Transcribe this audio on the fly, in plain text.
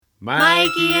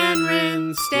Mikey and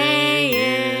Rin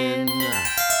stay in.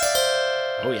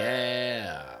 Oh,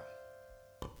 yeah.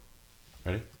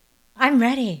 Ready? I'm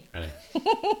ready. Ready.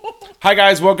 Hi,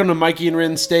 guys. Welcome to Mikey and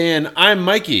Rin Stay In. I'm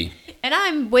Mikey. And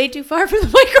I'm way too far from the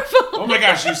microphone. Oh, my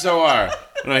gosh, you so are.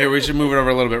 No, here, we should move it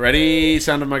over a little bit. Ready?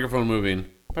 Sound of microphone moving.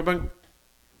 Bye-bye.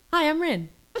 Hi, I'm Rin.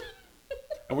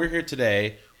 And we're here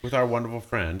today with our wonderful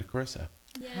friend, Carissa.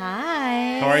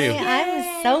 Hi. How are you?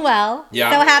 I'm so well. Yeah.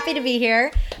 So happy to be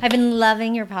here. I've been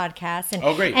loving your podcast. And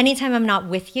Oh, great. anytime I'm not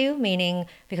with you, meaning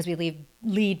because we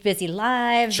lead busy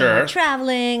lives Sure. and we're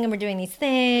traveling and we're doing these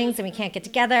things and we can't get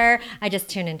together, I just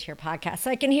tune into your podcast so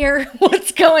I can hear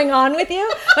what's going on with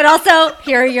you, but also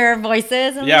hear your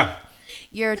voices. And Yeah.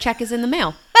 Your check is in the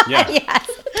mail. Yeah.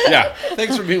 Yes. Yeah.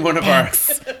 Thanks for being one of our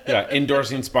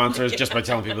endorsing sponsors just by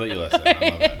telling people that you listen. I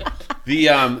love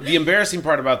that. The embarrassing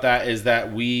part about that is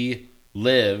that we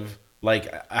live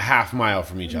like a half mile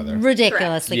from each other.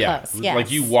 Ridiculously Yeah. close. Yes.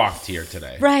 Like you walked here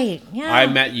today. Right. Yeah. I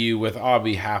met you with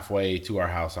Abby halfway to our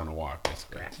house on a walk,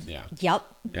 basically. Correct. Yeah. Yep.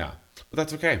 Yeah. But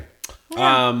that's okay.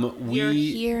 You're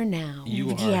here now.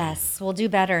 You are. Yes. We'll do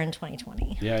better in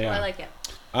 2020. Yeah, yeah. I like it.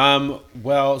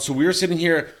 Well, so we're sitting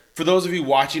here. For those of you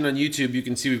watching on YouTube, you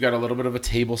can see we've got a little bit of a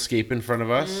tablescape in front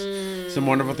of us. Some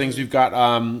wonderful things. We've got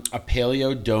a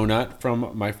paleo donut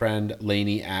from my friend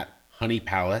Lainey at Honey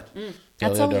Palette.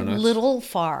 That's Paleo a donuts. little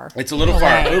far. It's a little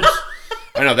far. Oops.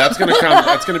 I know that's gonna come.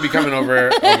 That's gonna be coming over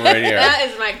right here. That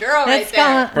is my girl right That's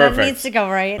there. going, Perfect. that needs to go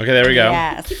right. Okay, there we go.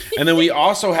 Yes. And then we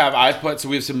also have, so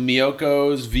we have some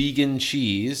Miyoko's vegan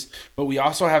cheese, but we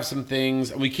also have some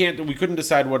things, we couldn't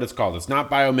decide what it's called. It's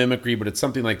not biomimicry, but it's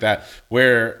something like that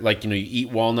where you eat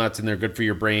walnuts and they're good for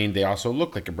your brain. They also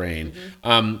look like a brain.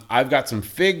 I've got some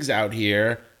figs out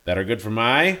here that are good for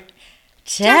my...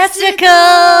 Testicles.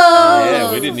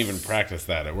 Yeah, we didn't even practice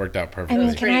that. It worked out I perfectly.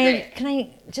 mean, pretty great. can I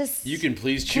just? You can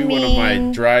please chew one of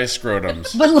my dry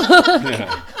scrotums. But look,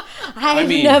 Yeah. I've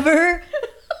mean- never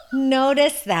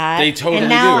noticed that. They totally and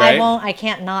now do, right? I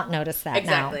can't not notice that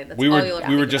Exactly. now. That's We all were you'll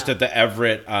we were think just about. at the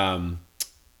Everett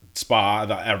spa,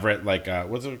 the Everett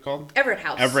what's it called? Everett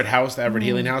House. Everett House, the Everett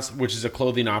Healing House, which is a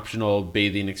clothing optional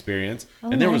bathing experience.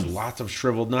 And there was nice. lots of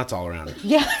shriveled nuts all around.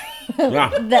 Yeah, Yeah.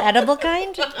 the edible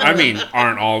kind. I mean, they're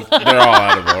all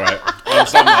edible, right? On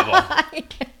some level.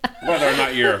 Whether or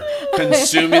not you're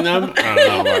consuming them, I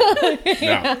don't know. But,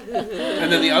 yeah.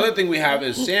 And then the other thing we have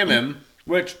is salmon,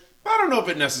 which I don't know if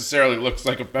it necessarily looks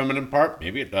like a feminine part.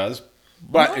 Maybe it does.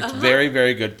 But it's very,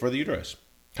 very good for the uterus.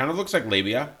 Kind of looks like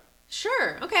labia.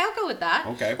 Sure. Okay, I'll go with that.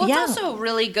 Okay. Well, Yeah. it's also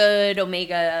really good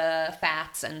omega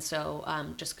fats, and so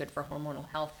just good for hormonal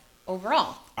health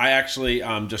overall. I actually,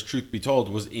 just truth be told,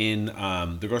 was in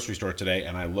the grocery store today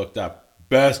and I looked up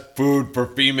best food for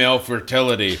female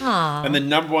fertility. Aw. And the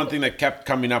number one thing that kept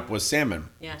coming up was salmon.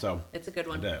 Yeah. So it's a good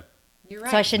one. I did. You're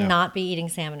right. So I should not be eating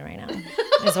salmon right now.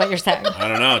 Is what you're saying? I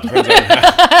don't know. It depends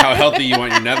on how healthy you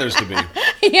want your nethers to be.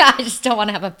 Yeah, I just don't want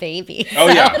to have a baby. Oh,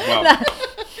 yeah. Well, yeah.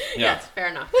 Yes, fair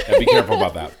enough. Yeah, be careful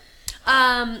about that.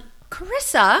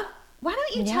 Carissa, why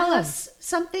don't you tell Yeah. us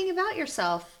something about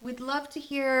yourself? We'd love to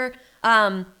hear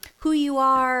who you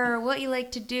are, what you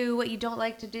like to do, what you don't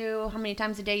like to do, how many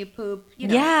times a day you poop. You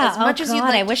know, Yeah. as much oh as God, you'd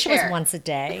like I to wish it was share. once a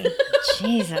day.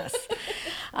 Jesus.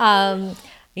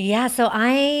 Yeah. So I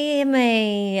am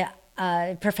a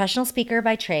professional speaker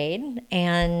by trade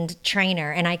and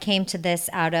trainer, and I came to this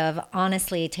out of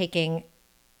honestly taking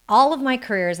all of my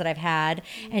careers that I've had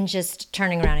and just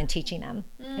turning around and teaching them.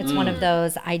 It's one of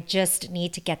those, I just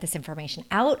need to get this information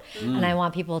out and I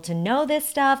want people to know this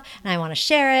stuff and I want to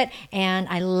share it. And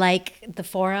I like the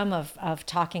forum of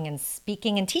talking and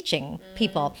speaking and teaching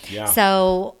people. Yeah.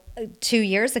 So 2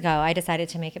 years ago, I decided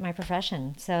to make it my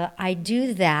profession. So I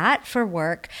do that for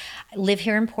work. I live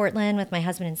here in Portland with my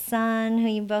husband and son, who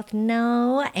you both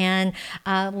know. And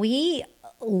we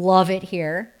love it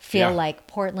here. Feel Yeah. like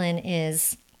Portland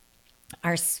is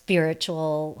our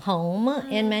spiritual home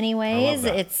in many ways.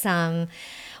 that. It's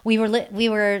we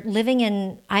were living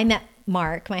in, I met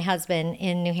Mark, my husband,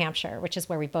 in New Hampshire, which is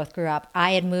where we both grew up.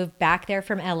 I had moved back there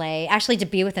from LA actually to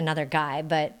be with another guy,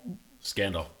 but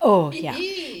Scandal. oh yeah.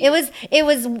 It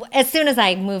was as soon as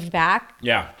I moved back,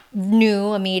 Yeah.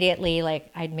 knew immediately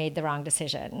like I'd made the wrong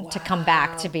decision to come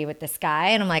back to be with this guy.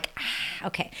 And I'm like,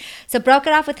 okay. So broke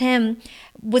it off with him,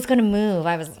 was going to move.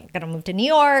 I was going to move to New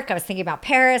York. I was thinking about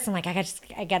Paris. I'm like, I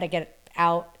got to get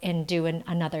out and do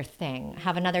another thing,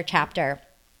 have another chapter.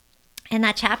 And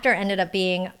that chapter ended up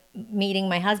being meeting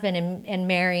my husband and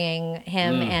marrying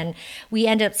him. And we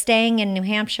ended up staying in New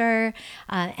Hampshire,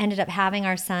 ended up having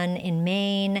our son in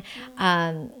Maine.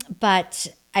 But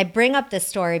I bring up this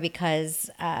story because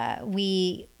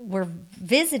we were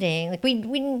visiting, like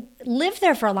we lived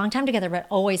there for a long time together, but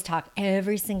always talked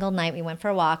every single night. We went for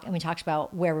a walk and we talked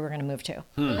about where we were going to move to.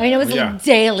 I mean, it was Yeah. a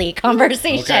daily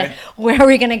conversation. Okay. Where are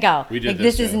we going to go? We did like,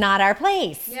 this this is too. not our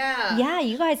place. Yeah. Yeah,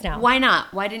 you guys know. Why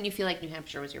not? Why didn't you feel like New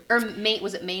Hampshire was your, or Maine?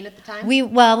 Was it Maine at the time? It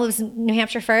was New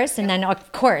Hampshire first, and then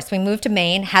of course we moved to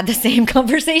Maine. Had the same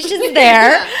conversations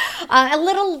there, a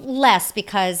little less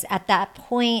because at that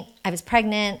point I was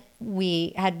pregnant.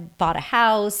 We had bought a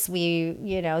house. We,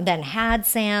 then had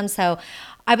Sam. So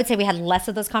I would say we had less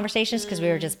of those conversations because we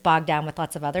were just bogged down with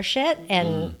lots of other shit.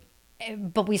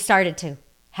 But we started to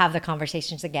have the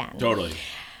conversations again. Totally.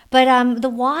 But the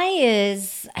why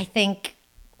is, I think,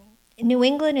 New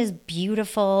England is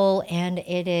beautiful and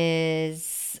it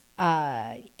is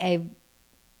a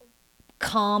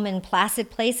calm and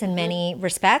placid place in many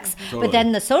respects. Totally. But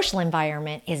then the social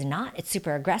environment is not. It's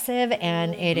super aggressive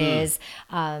and it is,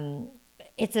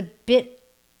 it's a bit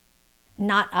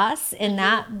not us in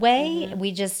that way.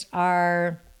 We just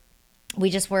were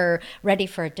ready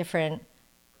for a different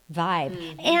vibe.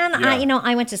 And Yeah.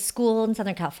 I went to school in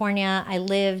Southern California. I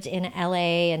lived in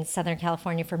LA and Southern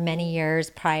California for many years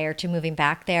prior to moving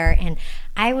back there. And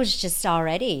I was just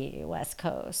already West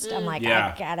Coast. I'm like,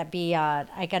 Yeah.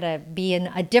 I gotta be in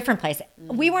a different place.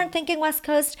 We weren't thinking West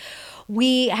Coast.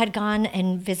 We had gone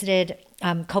and visited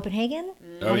Copenhagen.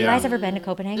 Have you yeah. guys ever been to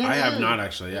Copenhagen? I have not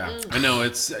actually. Yeah, I know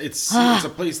it's a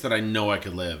place that I know I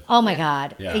could live. Oh my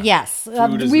God. Yeah. Yes.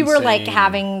 Food is We were like insane.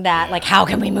 having that, Yeah. like, how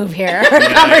can we move here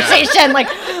conversation? Like,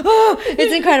 oh,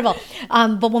 it's incredible.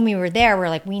 But when we were there, we're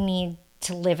like, we need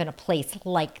to live in a place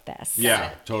like this. Yeah,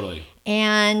 totally.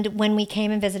 And when we came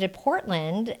and visited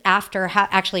Portland, after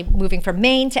actually moving from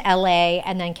Maine to LA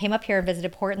and then came up here and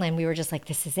visited Portland, we were just like,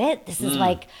 this is it. This is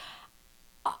like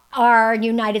our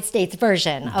United States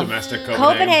version of Domestic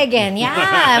Copenhagen.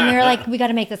 Yeah. And we were like, we got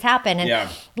to make this happen. And Yeah.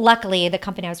 luckily, the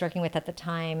company I was working with at the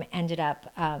time ended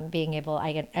up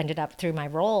I ended up through my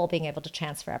role being able to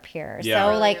transfer up here. Yeah.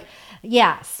 So like,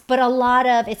 yes, but a lot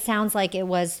of, it sounds like it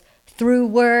was through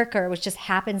work or it was just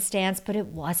happenstance, but it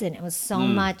wasn't. It was so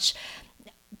much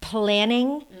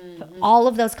planning, all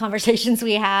of those conversations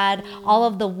we had, all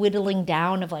of the whittling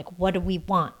down of like, what do we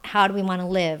want? How do we want to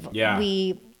live? Yeah.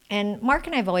 And Mark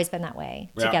and I have always been that way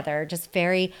Yeah. together, just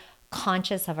very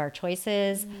conscious of our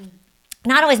choices,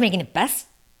 not always making the best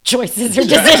choices or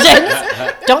decisions.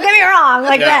 Don't get me wrong,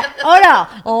 like that.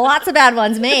 Oh no, lots of bad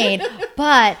ones made,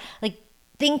 but like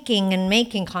thinking and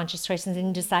making conscious choices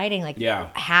and deciding like Yeah.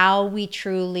 how we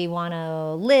truly want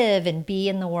to live and be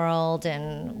in the world,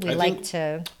 and we I like think-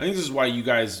 to. I think this is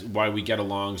why we get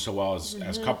along so well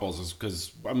as couples is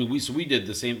because we did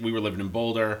the same. We were living in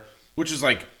Boulder, which is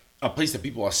like a place that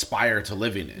people aspire to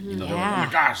living in. They're like, oh my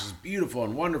gosh, it's beautiful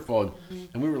and wonderful,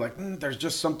 and we were like, there's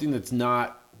just something that's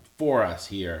not for us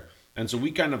here, and so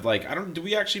we kind of like, do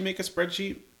we actually make a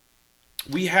spreadsheet?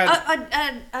 We had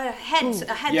a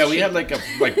head yeah, we sheet. had like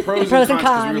pros, Pros and and cons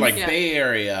because we were cons. like Bay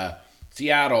Area,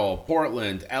 Seattle,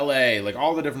 Portland, LA, like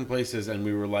all the different places, and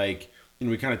we were like,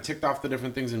 we kind of ticked off the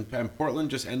different things, and Portland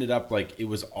just ended up like it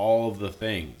was all the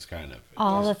things, kind of.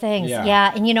 All the things. Yeah.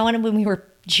 Yeah. And you know what? When we were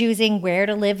choosing where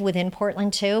to live within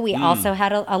Portland too, we also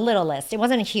had a little list. It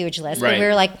wasn't a huge list, but Right. we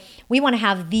were like, we want to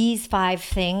have these 5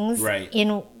 things Right.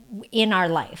 in our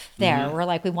life there. We're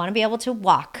like, we want to be able to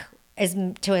walk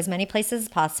to as many places as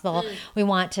possible. We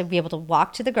want to be able to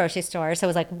walk to the grocery store. So it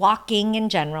was like walking in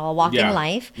general, walking Yeah.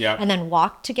 life, Yeah. and then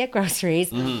walk to get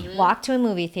groceries, walk to a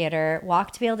movie theater,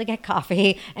 walk to be able to get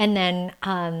coffee, and then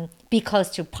be close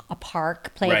to a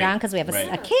park, playground, because we have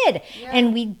Right. a kid.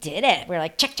 And we did it. We were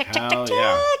like, check, check, check, Hell check,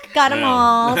 yeah. check. Got them Yeah.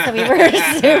 all. So we were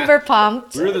super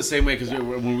pumped. We were the same way because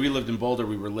when we lived in Boulder,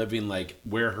 we were living like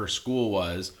where her school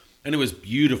was, and it was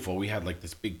beautiful. We had like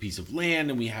this big piece of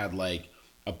land, and we had like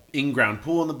a in-ground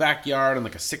pool in the backyard and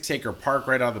like a 6-acre park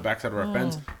right out of the backside of our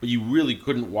fence. But you really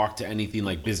couldn't walk to anything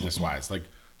like business-wise. Like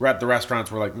we're at the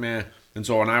restaurants, we're like meh. And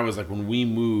so when I was like, when we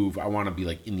move, I want to be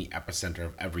like in the epicenter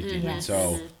of everything. And Yes.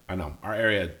 so I know our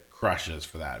area crushes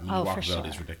for that. I mean, Oh, for walkability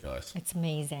is sure. ridiculous. It's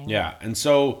amazing. Yeah, and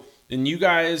so, and you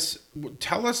guys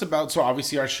tell us about. So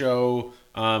obviously, our show.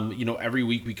 Every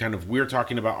week we're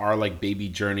talking about our like baby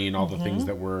journey and all the things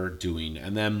that we're doing,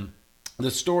 and then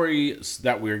the stories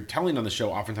that we're telling on the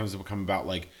show oftentimes have become about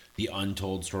like the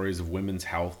untold stories of women's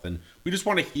health, and we just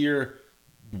want to hear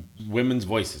women's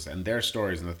voices and their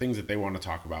stories and the things that they want to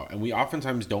talk about. And we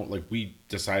oftentimes don't like. We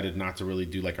decided not to really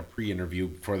do like a pre-interview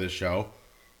for this show.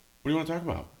 What do you want to talk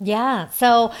about? Yeah.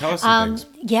 So, Tell us some things.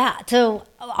 yeah. So,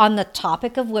 on the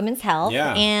topic of women's health,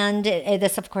 Yeah. and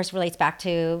this, of course, relates back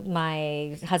to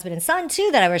my husband and son too,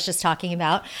 that I was just talking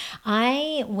about.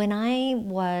 When I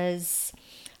was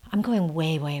I'm going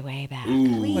way, way, way back.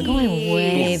 We're going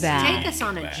way Please, back. take us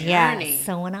on a journey. Yeah.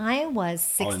 So when I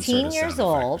was I'll insert a 16 sound years effect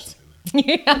or old. something.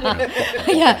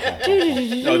 Yeah.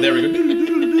 Oh, there we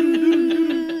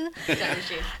go.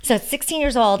 So at 16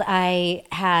 years old, I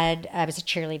was a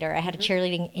cheerleader. I had a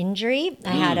cheerleading injury.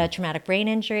 I had a traumatic brain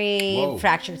injury, Whoa.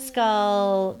 fractured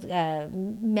skull,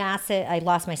 massive. I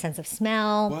lost my sense of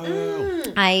smell. Whoa.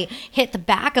 I hit the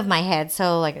back of my head,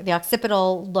 so like the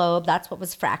occipital lobe, that's what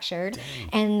was fractured.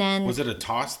 And then Was it a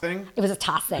toss thing? it was a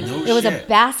toss thing. No It was a shit.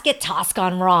 basket toss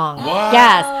gone wrong. What?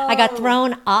 Yes, I got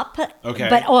thrown up. Okay.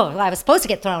 But I was supposed to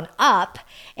get thrown up,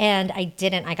 and I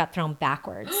didn't. I got thrown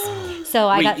backwards. So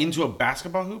I Wait, got into a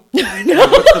basketball hoop? No.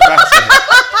 What's the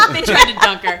basket? They tried to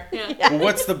dunk her. Yeah. Well,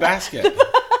 what's the basket?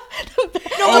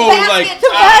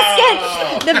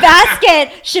 basket. the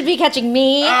basket should be catching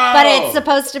me, but Oh. it's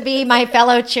supposed to be my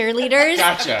fellow cheerleaders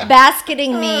Gotcha.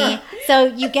 basketing me. So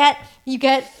you get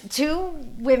two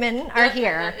women are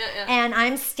here, and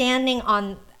I'm standing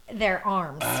on their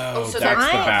arms. Oh, so that's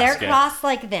the They're basket. crossed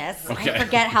like this. Okay. I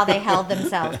forget how they held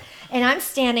themselves, and I'm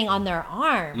standing on their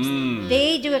arms. Mm.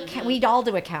 They do a. We all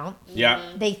do a count. Yeah.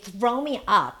 They throw me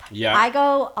up. Yeah. I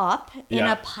go up in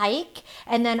Yeah. a pike,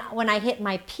 and then when I hit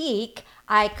my peak,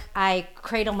 I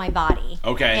cradle my body.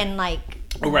 Okay. And like,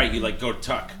 Oh, right. You like go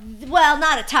tuck. well,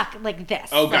 not a tuck, like this.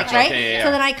 Oh, like, gotcha. right? Okay, yeah, So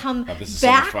yeah. then I come Oh, this is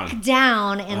so much back fun.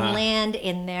 down and Uh-huh. land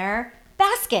in their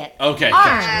basket. Okay.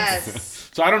 Arms. Yes.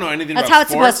 So I don't know anything That's about how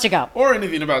it's sports supposed to go. or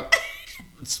anything about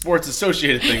sports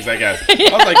associated things, I guess.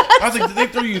 I was like, did they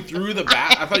throw you through the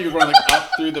I thought you were going like up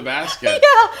through the basket.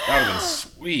 Yeah. That would have been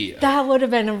sweet. That would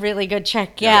have been a really good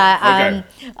trick. Yeah.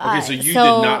 Okay, so you did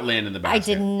not land in the I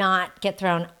basket. did not get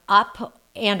thrown up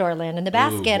and or land in the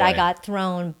basket. I boy. got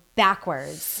thrown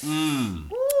backwards.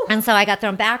 And so I got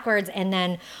thrown backwards, and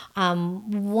then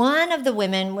one of the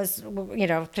women was,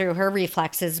 through her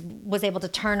reflexes, was able to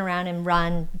turn around and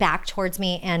run back towards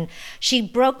me, and she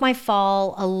broke my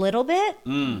fall a little bit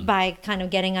by kind of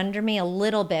getting under me a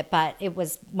little bit, but it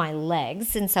was my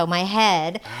legs, and so my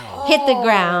head hit the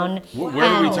ground. Where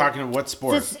are we talking? What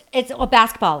sport? It's a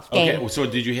basketball game. Okay, so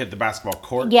did you hit the basketball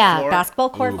court? Yeah, floor? basketball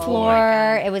court Ooh, boy.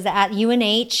 floor. It was at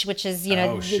UNH, which is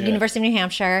Oh, the shit. University of New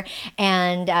Hampshire,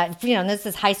 and and this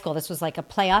is high school. This was like a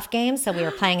playoff game, so we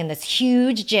were playing in this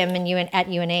huge gym at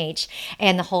UNH,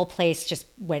 and the whole place just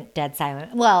went dead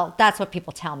silent. Well, that's what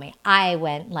people tell me. I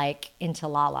went like into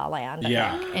La La Land.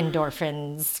 Yeah. Like,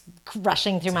 endorphins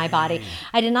rushing through my body.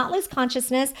 I did not lose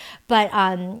consciousness, but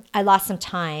I lost some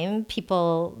time.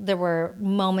 There were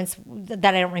moments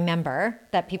that I don't remember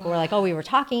that people were like, "Oh, we were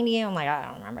talking to you." I'm like, I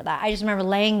don't remember that. I just remember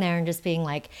laying there and just being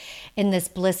like in this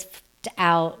blissed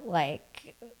out,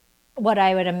 like what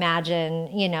I would imagine,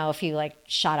 if you like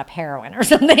shot up heroin or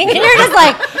something, and you're just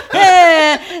like,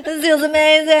 this feels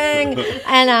amazing.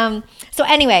 And so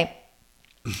anyway,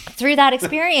 through that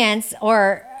experience,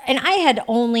 and I had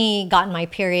only gotten my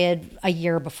period a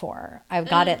year before. I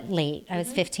got it late. I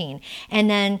was 15. And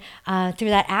then through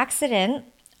that accident,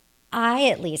 I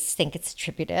at least think it's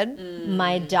attributed.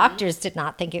 My doctors did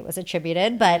not think it was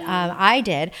attributed, but I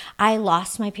did. I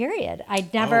lost my period. I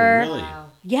never. Oh, really?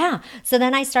 Yeah. So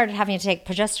then I started having to take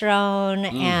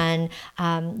progesterone, and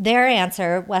their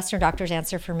answer, Western doctors'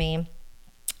 answer for me,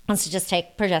 was to just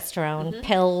take progesterone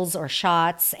pills or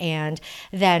shots, and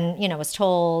then was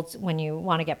told when you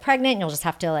want to get pregnant, you'll just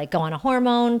have to like go on a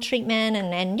hormone treatment,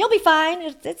 and you'll be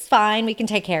fine. It's fine. We can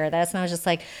take care of this. And I was just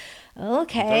like,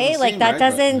 okay, Doesn't like seem that right,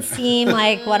 doesn't seem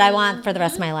like what I want for the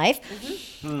rest of my life.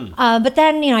 But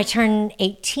then I turned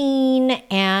 18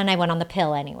 and I went on the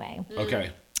pill anyway. Okay.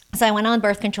 So I went on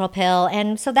birth control pill,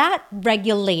 and so that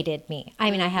regulated me.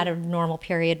 I mean, I had a normal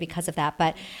period because of that,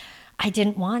 but I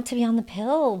didn't want to be on the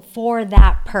pill for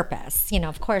that purpose.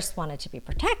 Of course, wanted to be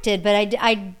protected, but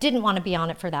I didn't want to be on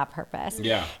it for that purpose.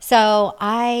 Yeah. So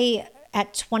I,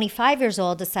 at 25 years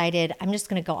old, decided I'm just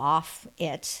going to go off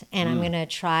it, and I'm going to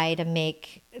try to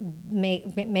make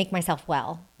myself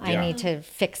well. I Yeah. need to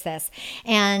fix this.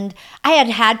 And I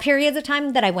had periods of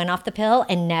time that I went off the pill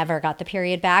and never got the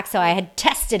period back. So I had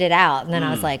tested it out. And then I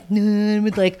was like, I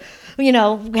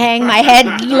would hang my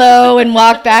head low and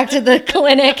walk back to the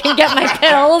clinic and get my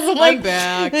pills. I'm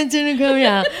back. It didn't go,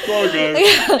 yeah.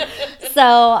 Okay.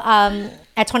 So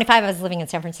at 25, I was living in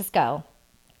San Francisco.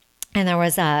 And there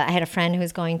was, I had a friend who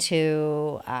was going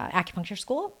to acupuncture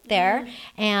school there,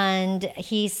 and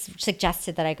he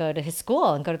suggested that I go to his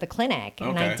school and go to the clinic,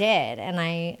 and I Okay. did. And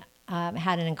I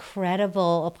had an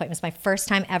incredible appointment. It was my first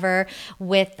time ever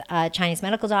with a Chinese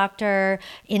medical doctor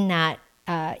in that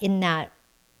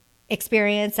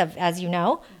experience of, as you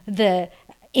know, the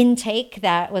intake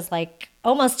that was like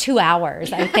almost 2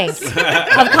 hours, I think,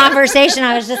 of conversation.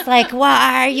 I was just like,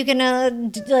 why are you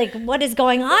gonna, like, what is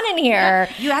going on in here?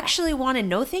 You actually want to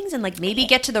know things and like maybe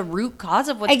get to the root cause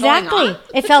of what's going on.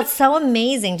 It felt so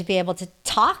amazing to be able to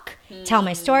talk, tell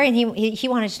my story, and he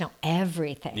wanted to know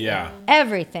everything. Yeah.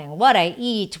 Everything. What I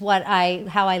eat,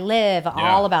 how I live,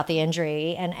 all about the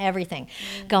injury and everything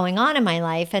going on in my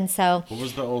life. And so, what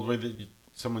was the old way that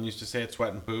someone used to say it,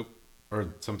 sweat and poop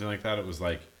or something like that? It was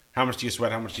like, how much do you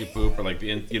sweat? How much do you poop? Or like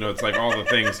it's like all the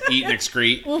things, eat and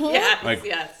excrete. Yes, like,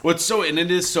 yes. And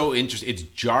it is so interesting. It's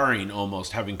jarring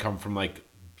almost, having come from like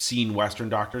seeing Western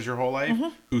doctors your whole life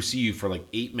who see you for like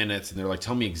 8 minutes and they're like,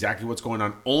 tell me exactly what's going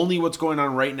on, only what's going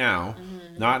on right now,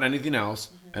 not anything else.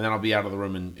 And then I'll be out of the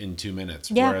room in 2 minutes.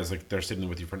 Yeah. Whereas like they're sitting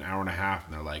with you for an hour and a half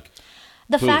and they're like,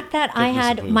 the poop, fact that I thickness of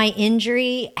had poop. my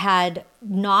injury had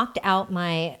knocked out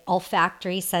my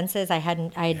olfactory senses. I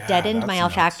had deadened that's my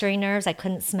nuts. olfactory nerves. I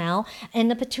couldn't smell, and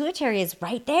the pituitary is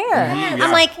right there. Yeah.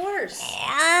 I'm like, Of course.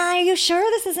 are you sure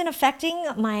this isn't affecting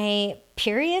my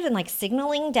period and like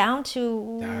signaling down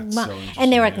to That's my? so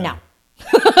And they were like, interesting,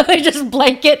 no. They just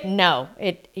blanket no.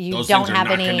 You Those don't things are have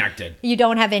not any. connected. You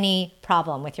don't have any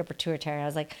problem with your pituitary. I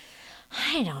was like,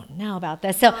 I don't know about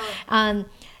this. So,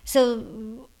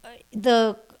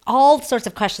 all sorts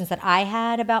of questions that I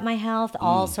had about my health,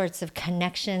 all sorts of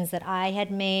connections that I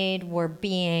had made were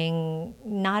being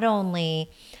not only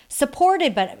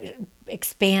supported, but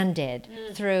expanded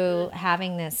through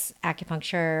having this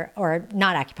acupuncture, or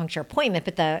not acupuncture appointment,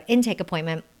 but the intake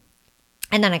appointment.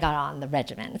 And then I got on the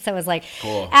regimen. So it was like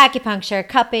Cool. acupuncture,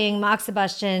 cupping,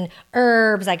 moxibustion,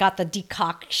 herbs. I got the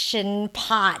decoction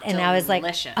pot. And I was like,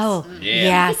 Delicious. oh,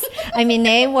 Yeah. yes. I mean,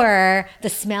 they were the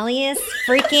smelliest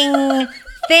freaking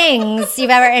things you've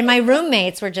ever. And my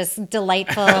roommates were just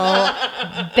delightful,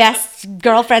 best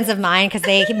girlfriends of mine because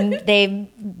they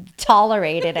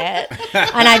tolerated it.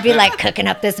 And I'd be like cooking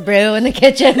up this brew in the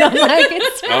kitchen. I'm like,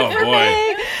 it's Oh, for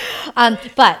boy.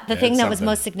 me. But the thing it's that was something.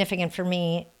 most significant for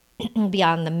me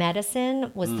beyond the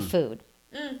medicine was the food.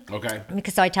 Okay.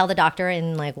 Because so I tell the doctor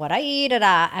in like what I eat.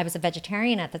 I was a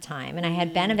vegetarian at the time, and I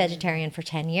had been a vegetarian for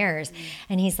 10 years.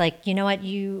 And he's like, you know what,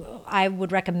 I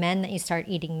would recommend that you start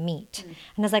eating meat. And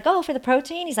I was like, oh, for the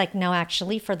protein? He's like, no,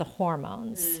 actually for the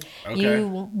hormones.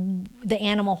 Okay. The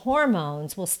animal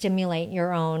hormones will stimulate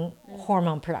your own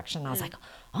hormone production. And I was like,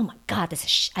 oh my God, this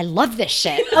is I love this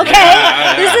shit.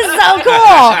 Okay, this is so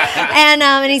cool.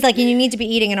 And he's like, you need to be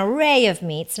eating an array of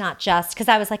meats, not just, because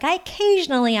I was like,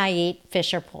 occasionally I eat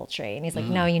fish or poultry. And he's like,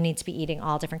 no, you need to be eating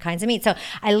all different kinds of meat. So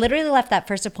I literally left that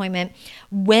first appointment,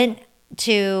 went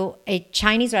to a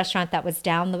Chinese restaurant that was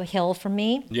down the hill from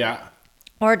me, Yeah.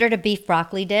 ordered a beef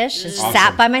broccoli dish, just Awesome.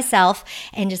 sat by myself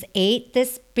and just ate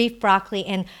this beef broccoli.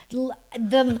 And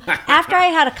after I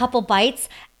had a couple bites,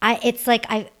 it's like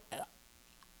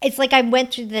I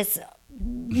went through this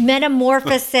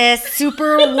metamorphosis,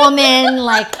 superwoman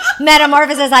like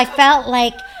metamorphosis. I felt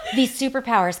like these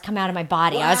superpowers come out of my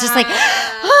body. I was just like,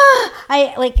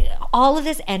 I like all of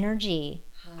this energy.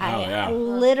 yeah.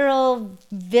 Literal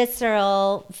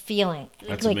visceral feeling.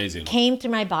 That's like, amazing. Came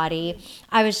through my body.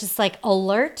 I was just like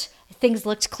alert. Things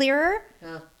looked clearer.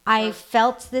 I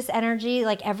felt this energy,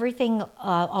 like everything,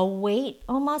 a weight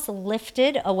almost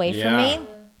lifted away from Yeah. me.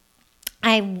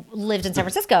 I lived in San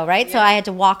Francisco, right? So I had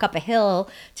to walk up a hill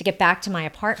to get back to my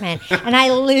apartment. And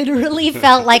I literally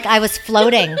felt like I was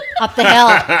floating up the hill.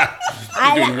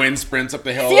 Doing wind sprints up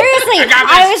the hill. Seriously,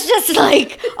 I was just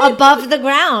like above the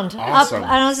ground. Awesome. Up,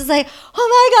 and I was just like,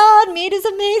 oh my God, meat is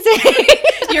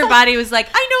amazing. Your body was like,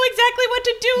 I know exactly what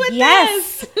to do with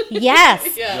yes. this.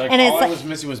 Yes. Yeah. Like, And it's all I like, was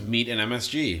missing was meat and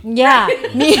MSG. yeah,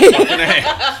 meat. Fucking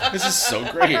A. This is so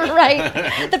great.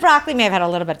 Right. The broccoli may have had a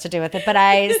little bit to do with it, but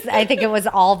I think it was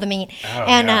all the meat.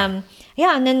 And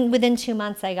and then within 2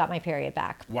 months I got my period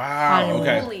back. Wow.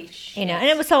 Okay. Holy shit. You know, and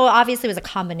it was so obviously it was a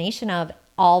combination of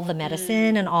all the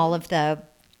medicine and all of the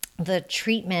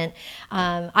treatment.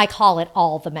 I call it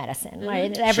all the medicine,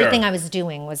 right? Everything Sure. I was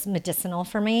doing was medicinal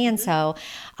for me. And so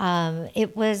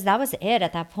that was it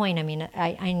at that point. I mean,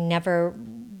 I never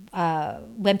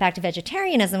went back to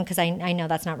vegetarianism because I know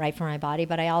that's not right for my body,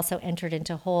 but I also entered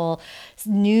into a whole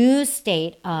new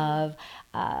state of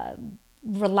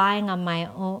relying on my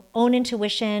own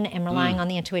intuition and relying on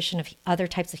the intuition of other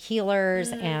types of healers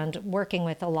and working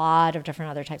with a lot of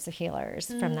different other types of healers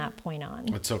from that point on.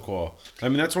 That's so cool. I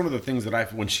mean, that's one of the things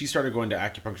that when she started going to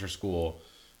acupuncture school,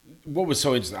 what was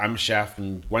so interesting, I'm a chef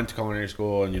and went to culinary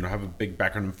school and, have a big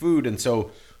background in food. And so,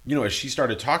 as she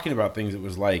started talking about things, it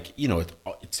was like,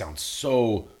 it sounds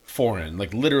so foreign,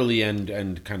 like literally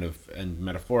and kind of, and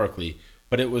metaphorically,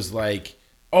 but it was like,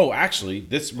 oh, actually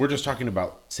we're just talking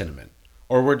about cinnamon.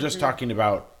 or we're just talking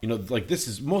about, like this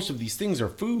is, most of these things are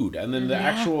food. And then the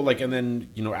actual, like, and then,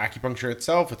 acupuncture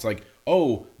itself, it's like,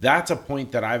 oh, that's a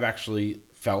point that I've actually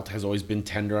felt has always been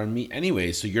tender on me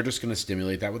anyway. So you're just going to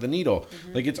stimulate that with a needle.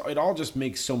 Like it all just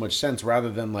makes so much sense rather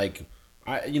than like,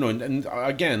 and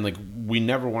again, like we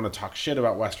never want to talk shit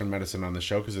about Western medicine on the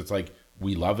show because it's like,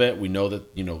 we love it. We know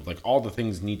that, like all the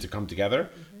things need to come together,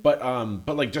 but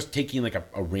like just taking like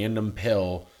a random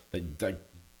pill that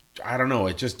I don't know,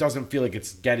 it just doesn't feel like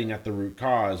it's getting at the root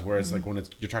cause. Whereas like when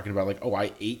you're talking about like, oh,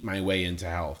 I ate my way into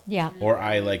health. Yeah. Or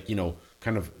I like,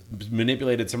 kind of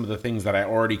manipulated some of the things that I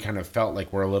already kind of felt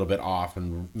like were a little bit off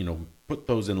and, put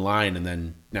those in line and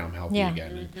then now I'm healthy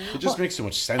again. And it just makes so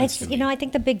much sense to me. I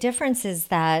think the big difference is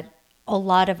that a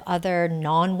lot of other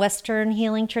non-Western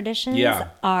healing traditions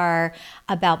are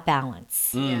about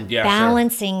balance.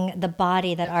 Balancing the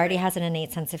body that already has an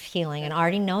innate sense of healing and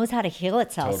already knows how to heal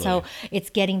itself. Totally. So it's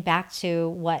getting back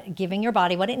to giving your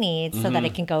body what it needs so that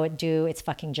it can go and do its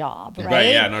fucking job,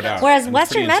 right? Yeah, no doubt. Whereas And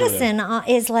Western pretty intuitive.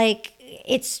 medicine is like,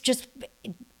 it's just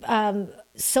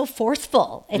so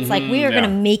forceful. It's like, we are going to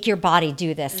make your body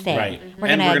do this thing. Right. We're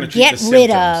And going we're to gonna treat get the rid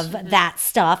symptoms. of that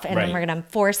stuff and then Right. we're going to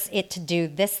force it to do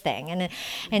this thing.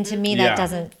 And to me, that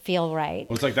doesn't feel right.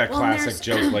 Well, it's like that Well, classic there's-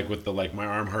 joke, like with the, like, my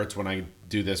arm hurts when I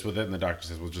do this with it. And the doctor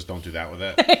says, well, just don't do that with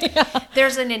it.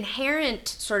 There's an inherent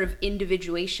sort of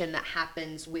individuation that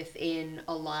happens within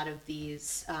a lot of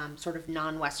these sort of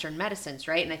non-Western medicines,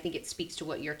 right? And I think it speaks to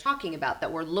what you're talking about,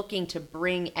 that we're looking to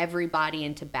bring everybody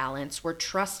into balance. We're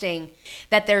trusting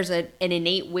that there's an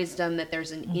innate wisdom, that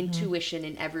there's an intuition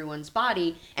in everyone's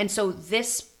body. And so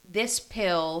this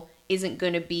pill isn't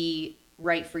going to be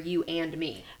right for you and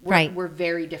me. We're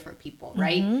very different people,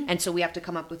 right? And so we have to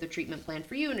come up with a treatment plan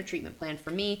for you and a treatment plan for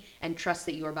me and trust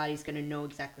that your body's going to know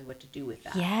exactly what to do with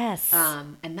that. Yes.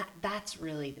 And that's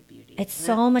really the beauty. It's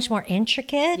isn't so much more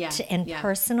intricate and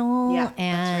personal Yeah, that's right.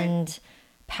 and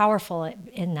powerful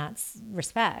in that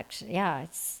respect. Yeah,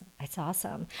 it's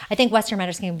awesome. I think Western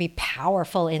medicine can be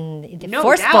powerful in the No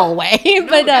forceful doubt. way, No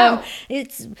but doubt.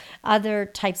 it's other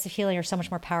types of healing are so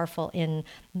much more powerful in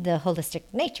the holistic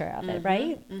nature of it,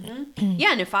 right?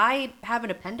 Yeah, and if I have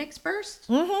an appendix burst,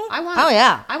 I want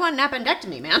I want an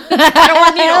appendectomy, man. I don't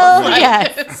want needles.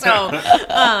 Hell Right?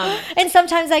 So And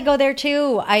sometimes I go there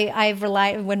too. I've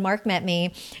relied, when Mark met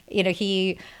me,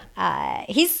 he's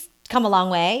come a long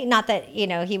way. Not that,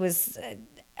 he was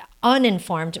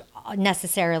uninformed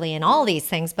necessarily in all these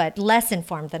things, but less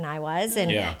informed than I was,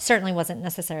 and certainly wasn't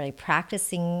necessarily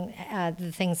practicing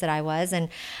the things that I was. And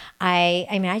I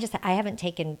haven't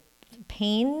taken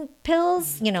pain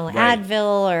pills,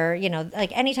 Advil or,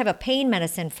 like any type of pain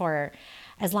medicine for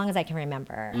as long as I can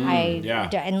remember.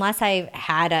 Unless I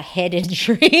had a head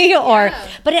injury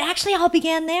but it actually all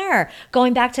began there,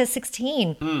 going back to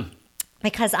 16.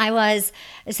 Because I was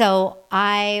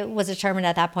determined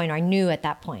at that point, or I knew at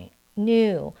that point,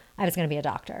 I was going to be a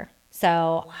doctor.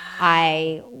 So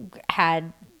I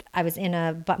was in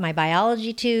my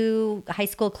biology 2 high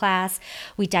school class.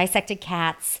 We dissected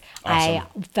cats. Awesome.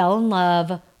 I fell in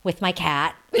love with my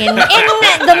cat in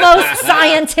the most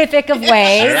scientific of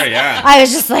ways. Sure, yeah. I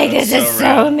was just like, this is so so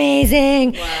rad.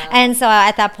 amazing. Wow. And so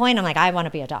at that point, I'm like, I want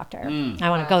to be a doctor. I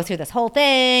want to go through this whole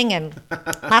thing. And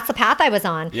that's the path I was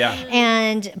on.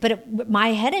 Yeah. But my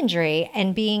head injury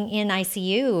and being in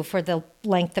ICU for the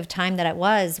length of time that it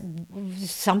was,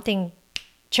 something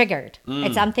triggered.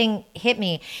 Something hit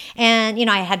me. And,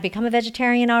 I had become a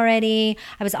vegetarian already.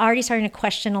 I was already starting to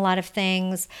question a lot of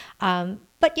things.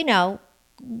 But,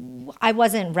 I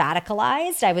wasn't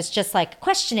radicalized. I was just like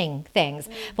questioning things.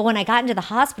 But when I got into the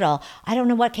hospital, I don't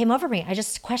know what came over me. I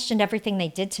just questioned everything they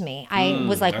did to me. I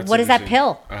was like, what is that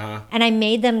pill? And I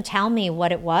made them tell me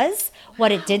what it was,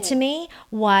 what it did to me,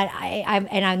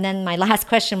 and then my last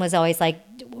question was always like,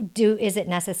 is it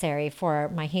necessary for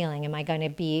my healing? Am I going to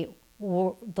be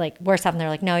like worse off? And they're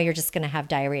like, no, you're just going to have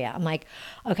diarrhea. I'm like,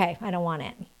 okay, I don't want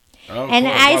it. Oh, and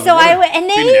cool. I, Wow, so what I, a- and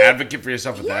being they, an advocate for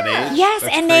yourself at that age. yes,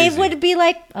 That's and crazy. they would be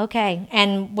like, okay,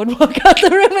 and would walk out the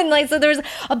room, and like, so there was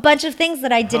a bunch of things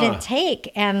that I didn't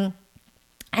take, and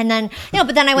then,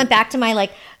 but then I went back to my like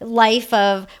life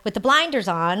with the blinders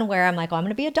on, where I'm like, oh, I'm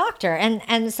going to be a doctor,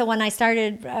 and so when I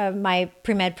started my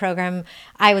pre-med program,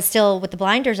 I was still with the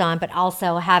blinders on, but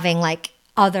also having like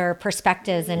other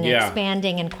perspectives and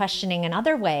expanding and questioning in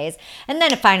other ways, and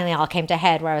then it finally all came to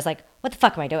head where I was like, what the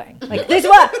fuck am I doing? Like, this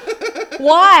what?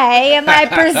 Why am I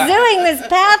pursuing this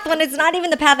path when it's not even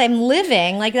the path I'm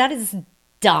living? Like, that is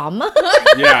dumb.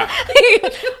 Yeah.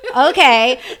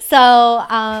 Okay, so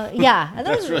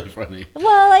That's really funny.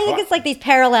 well, I think it's like these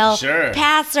parallel Sure.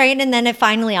 paths, right? And then it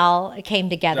finally all came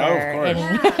together. Oh, of course.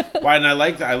 And Well, and I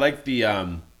like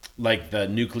the like the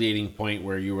nucleating point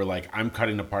where you were like, I'm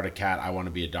cutting apart a cat, I want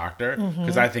to be a doctor?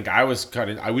 Because I think I was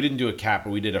we didn't do a cat, but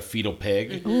we did a fetal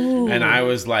pig. And I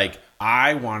was like,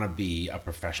 I want to be a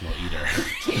professional eater.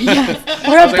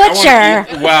 Or a butcher.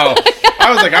 I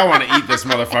was like, I want to eat this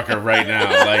motherfucker right now.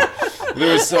 Like,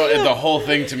 there was the whole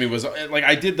thing to me was like,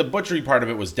 I did the butchery part of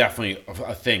it was definitely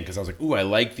a thing because I was like, ooh, I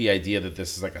like the idea that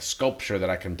this is like a sculpture that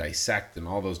I can dissect and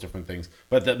all those different things.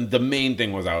 But the main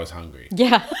thing was I was hungry.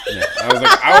 Yeah. I was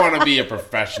like, I want to be a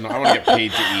professional. I want to get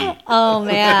paid to eat. Oh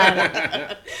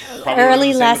man.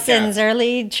 Early lessons,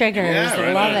 early triggers.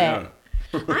 Yeah, Love it.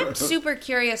 I'm super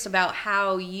curious about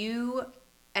how you,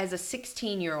 as a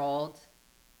 16-year-old,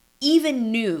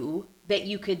 even knew that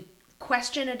you could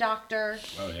question a doctor.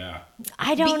 Oh yeah.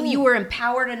 I don't. You were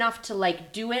empowered enough to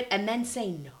like do it and then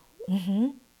say no. Mm-hmm.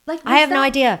 Like I have no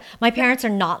idea. My parents are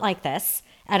not like this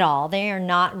at all. They are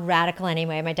not radical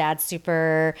anyway. My dad's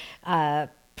super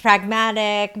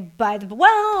pragmatic, but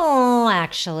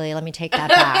actually, let me take that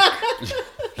back.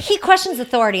 He questions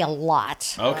authority a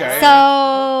lot. Okay.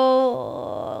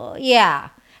 So, yeah.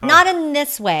 Not in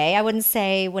this way. I wouldn't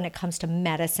say when it comes to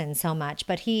medicine so much,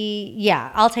 but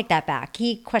I'll take that back.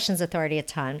 He questions authority a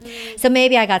ton. So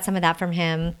maybe I got some of that from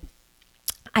him.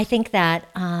 I think that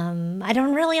I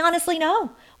don't really honestly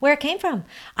know where it came from.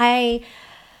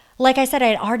 Like I said, I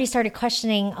had already started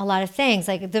questioning a lot of things.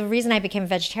 Like the reason I became a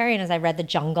vegetarian is I read The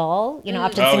Jungle,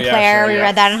 Upton Sinclair. We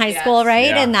read that in high school, right?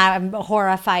 Yeah. And that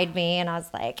horrified me. And I was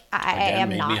like, I am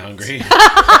made not. me hungry.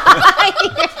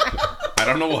 I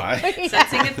don't know why.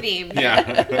 Sensing a theme.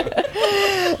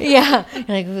 Yeah. Yeah. You're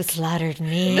like, ooh, slaughtered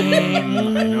meat. I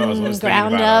know. I was thinking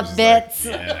Ground about up it. bits.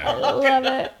 Like, yeah. Love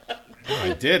it. No,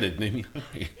 I did. It made me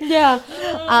hungry.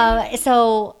 Yeah.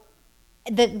 So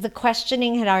the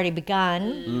questioning had already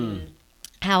begun.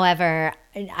 However,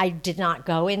 I did not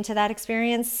go into that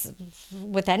experience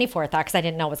with any forethought because I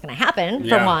didn't know what was going to happen,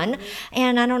 for one.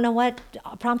 And I don't know what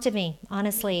prompted me,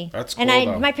 honestly. That's cool, and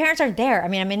though. my parents are there. I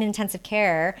mean, I'm in intensive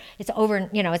care. It's over,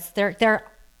 they're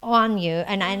on you.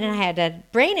 And I had a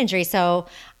brain injury, so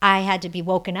I had to be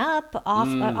woken up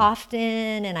often,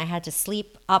 and I had to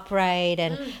sleep upright.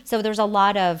 And so there's a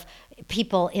lot of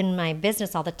people in my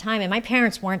business all the time, and my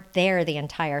parents weren't there the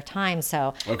entire time,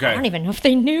 so I don't even know if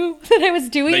they knew that I was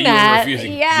doing that. You were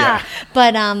refusing. Yeah.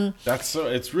 But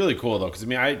it's really cool though, because I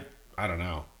mean, I don't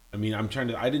know. I mean,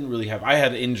 I didn't really have. I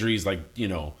had injuries like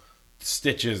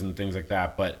stitches and things like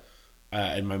that, but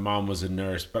and my mom was a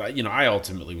nurse, but I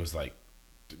ultimately was like,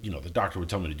 the doctor would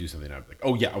tell me to do something, and I'd be like,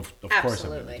 oh yeah, of course I'm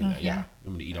going to do that. Yeah,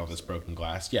 I'm going to eat all this broken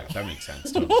glass. Yeah, that makes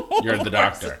sense. Totally. You're the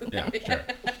doctor. Yeah, sure.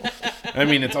 I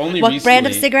mean, it's only what recently. brand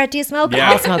of cigarette do you smoke?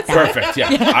 Yeah, I'll smoke that. perfect. Yeah,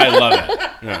 I love it.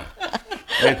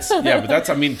 Yeah, but that's,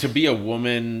 I mean, to be a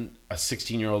woman, a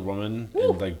 16-year-old woman,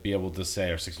 and like be able to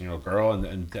say, or 16-year-old girl,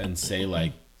 and say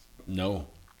like, no.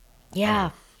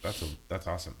 Yeah. That's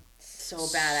awesome. So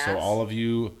badass. So all of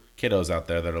you kiddos out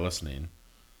there that are listening,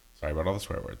 sorry about all the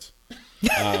swear words,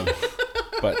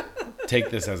 but take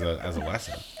this as a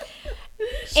lesson.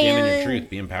 Stand in your truth.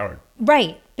 Be empowered.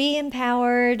 Right. Be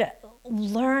empowered.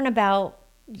 Learn about,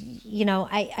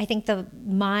 I think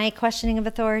my questioning of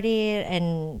authority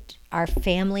and our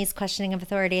family's questioning of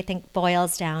authority, I think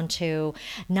boils down to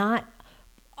not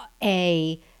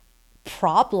a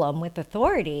problem with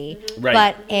authority,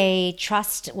 but a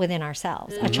trust within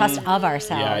ourselves, a trust of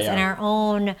ourselves and our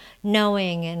own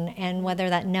knowing, and whether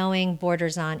that knowing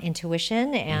borders on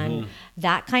intuition and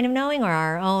that kind of knowing, or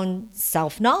our own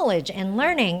self-knowledge and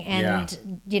learning and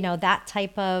that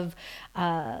type of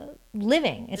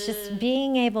living. It's just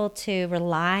being able to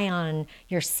rely on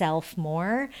yourself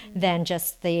more than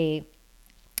just the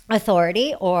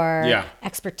authority or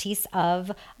expertise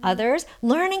of others.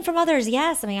 Learning from others,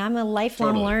 yes. I mean, I'm a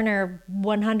lifelong learner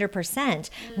 100%.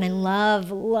 And I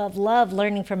love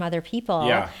learning from other people.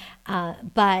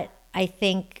 But I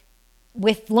think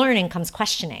with learning comes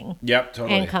questioning. Yep,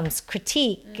 totally. And comes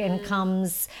critique and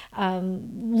comes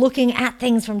looking at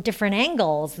things from different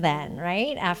angles then,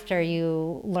 right? After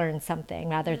you learn something,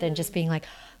 rather than just being like,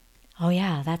 oh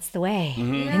yeah, that's the way.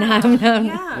 When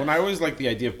I always like the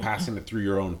idea of passing it through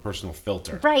your own personal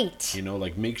filter. Right.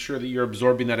 Like make sure that you're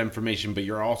absorbing that information, but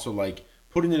you're also like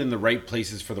putting it in the right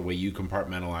places for the way you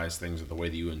compartmentalize things or the way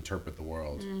that you interpret the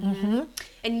world.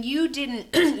 And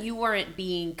you weren't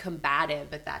being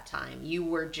combative at that time. You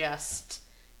were just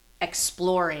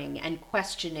exploring and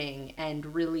questioning and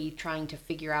really trying to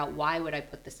figure out, why would I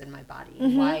put this in my body?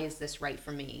 Why is this right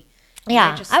for me? And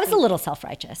I was a little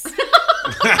self-righteous.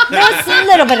 There's a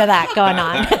little bit of that going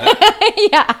on.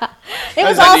 It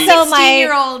was As any- also my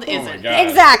 16-year-old Oh my isn't. God.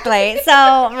 exactly.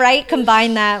 So right,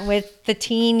 combine that with the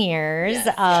teen years Yes.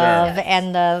 of Sure.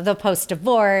 and the post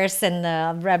divorce and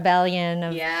the rebellion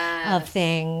of Yes.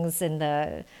 things and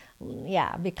the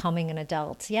becoming an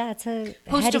adult. Yeah, it's a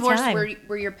Post heady divorce, time.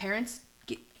 were your parents?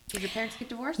 Did your parents get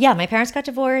divorced? Yeah, my parents got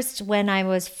divorced when I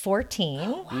was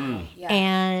 14. Yeah.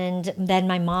 And then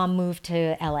my mom moved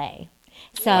to LA.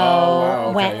 So wow,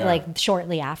 okay, went yeah. like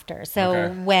shortly after. So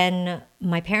Okay. when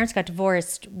my parents got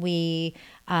divorced, we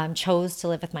chose to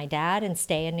live with my dad and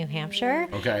stay in New Hampshire.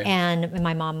 Okay. And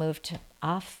my mom moved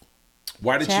off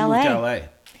Why did To she move LA. to LA?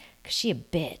 because she a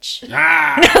bitch.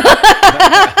 Ah,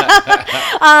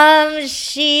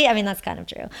 I mean, that's kind of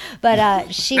true.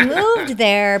 But she moved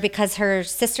there because her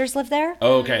sisters live there.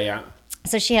 okay, yeah.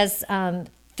 So she has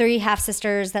 3 half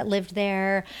sisters that lived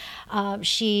there.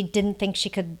 She didn't think she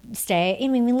could stay. I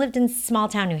mean, we lived in small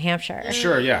town New Hampshire.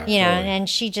 Sure, yeah. You know, totally. and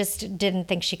she just didn't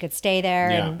think she could stay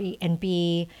there Yeah.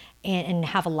 and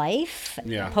have a life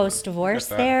Yeah. post divorce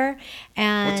Get that. there.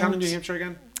 And What town in New Hampshire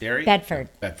again? Derry? Bedford.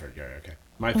 Bedford, yeah, okay.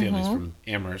 My family's from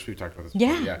Amherst. We've talked about this Yeah,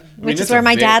 before. Yeah. I mean, which it's is where a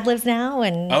my big- dad lives now.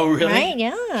 And Oh, really? Right? Yeah.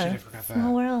 Shit, I forgot that.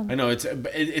 Small world. I know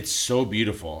it's so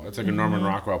beautiful. It's like a Norman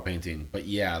Rockwell painting, but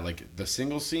yeah, like the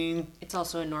single scene. It's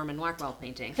also a Norman Rockwell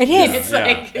painting. It is. It's yeah,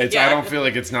 like- it's. yeah. I don't feel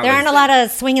like it's not. There like, aren't a lot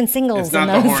of swinging singles. It's not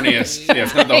in the those. horniest. Yeah,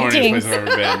 it's not the horniest paintings. place I've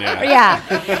ever been. Yeah.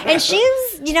 Yeah, and she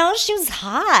was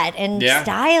hot and Yeah.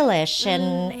 stylish,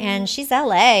 and she's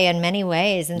LA in many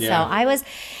ways, and Yeah. so I was,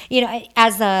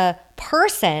 as a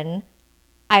person,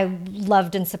 I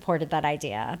loved and supported that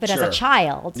idea, but as Sure. a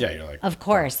child, Yeah, you're like, of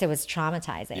course, it was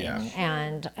traumatizing Yeah.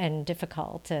 and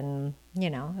difficult, and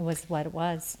it was what it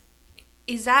was.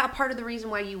 Is that a part of the reason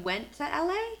why you went to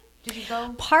LA? Did you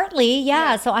go? Partly,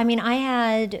 yeah. So I mean, I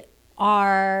had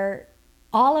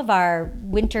all of our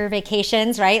winter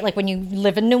vacations, right? Like when you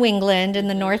live in New England in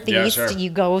the Northeast, sure. you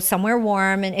go somewhere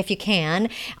warm, and if you can,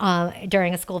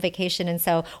 during a school vacation. And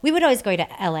so we would always go to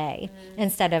LA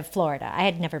instead of Florida. I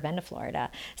had never been to Florida,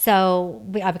 so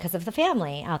because of the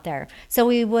family out there. So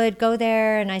we would go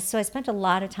there, and I spent a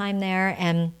lot of time there.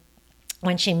 And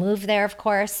when she moved there, of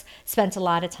course, spent a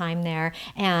lot of time there,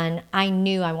 and I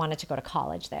knew I wanted to go to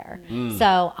college there.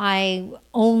 So I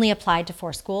only applied to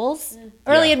 4 schools,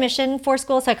 early Yeah. admission, 4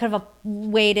 schools. So I could have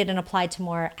waited and applied to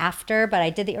more after, but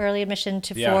I did the early admission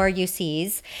to Yeah. 4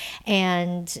 UCs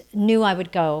and knew I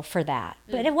would go for that.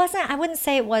 But it wasn't, I wouldn't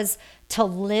say it was to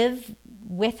live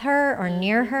with her or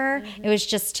near her. It was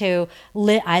just to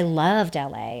live. I loved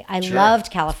LA. I Sure. loved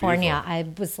It's California. beautiful. I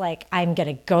was like, I'm going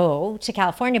to go to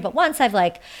California. But once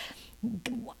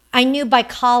I knew by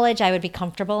college I would be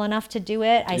comfortable enough to do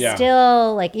it. I Yeah.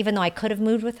 still, even though I could have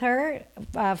moved with her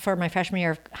for my freshman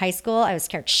year of high school, I was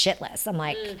scared shitless. I'm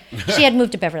like, she had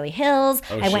moved to Beverly Hills.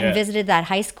 Oh, I went and shit. visited that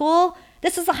high school.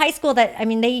 This is a high school that, I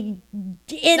mean, they,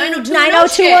 in 90210.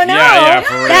 90210, Yeah,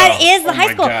 for real. that is the Oh high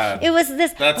my school. God. It was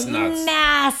this That's nuts.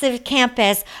 massive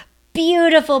campus.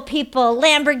 Beautiful people,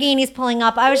 Lamborghinis pulling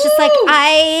up. I was just like,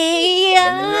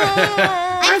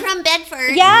 I'm from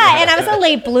Bedford. yeah, and I was a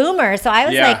late bloomer, so I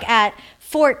was Yeah. like at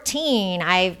 14,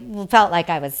 I felt like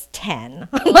I was 10.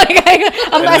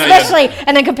 then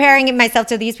And then comparing myself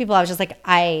to these people, I was just like,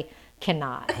 I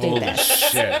cannot do Holy this.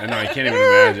 shit! I know. I can't even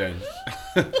imagine.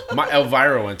 My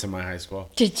Elvira went to my high school.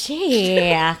 Did she?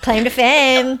 Claim to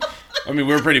fame. I mean,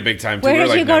 we were pretty big time too. Where we were did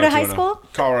like you go to high 90210. school?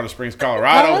 Colorado Springs,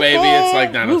 Colorado, Okay. baby. It's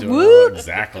like 90210. Whoop, whoop.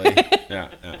 Exactly. Yeah,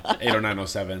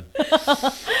 80907.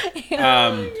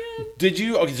 Did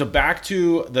you? Okay, so back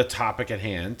to the topic at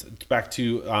hand. Back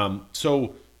to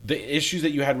so the issues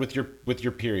that you had with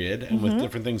your period and with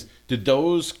different things. Did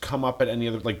those come up at any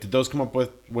other? Like, did those come up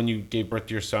with when you gave birth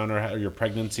to your son or your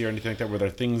pregnancy or anything like that? Were there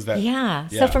things that? Yeah.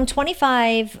 So from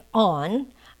 25 on,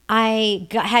 I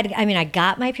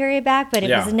got my period back, but it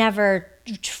Yeah. was never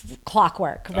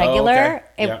clockwork, regular.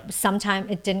 okay. Yeah.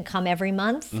 Sometimes it didn't come every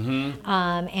month,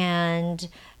 and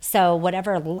so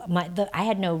whatever. I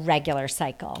had no regular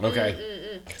cycle.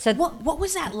 Okay. So What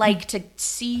was that like to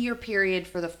see your period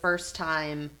for the first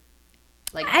time?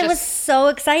 Like I was so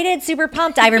excited, super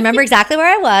pumped. I remember exactly where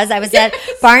I was. I was at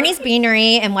Barney's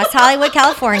Beanery in West Hollywood,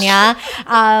 California.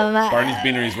 Barney's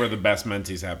Beanery is where the best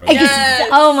mentees happen.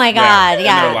 Oh my God, And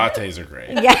yeah. their lattes are great.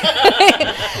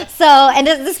 So, and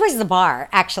this place is a bar,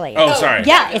 actually. Oh, sorry.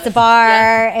 Yeah, it's a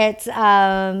bar.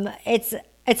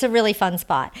 It's a really fun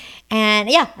spot. And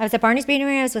yeah, I was at Barney's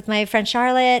Beanery. I was with my friend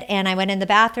Charlotte, and I went in the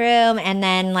bathroom, and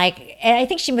then I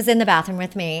think she was in the bathroom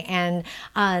with me, and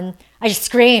I just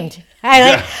screamed. I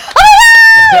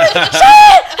oh my God, shit!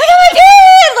 I got my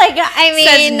period! I mean,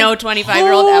 Says no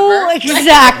 25-year-old ever.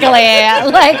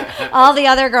 Exactly. Like all the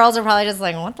other girls are probably just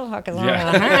like, what the fuck is wrong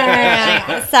with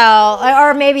her? So,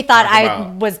 or maybe thought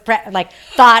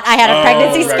thought I had a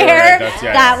pregnancy scare.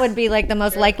 That would be like the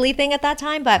most likely thing at that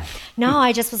time. But no,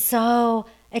 I just was so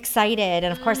excited,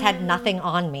 and of course had nothing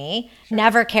on me.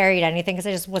 Never carried anything because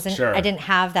I just wasn't. I didn't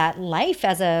have that life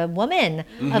as a woman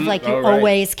of like you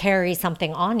always carry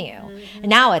something on you. And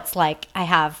now it's like I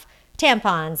have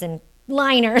tampons and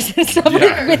liners and stuff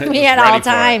with me at all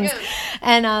times,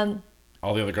 and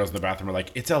all the other girls in the bathroom are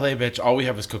like, "It's LA, bitch. All we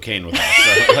have is cocaine with us."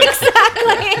 So, like,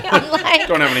 exactly. I'm like,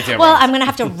 don't have any tampons. Well, I'm gonna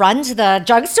have to run to the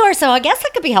drugstore, so I guess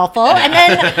that could be helpful. And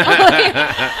then.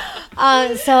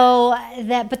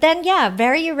 But then,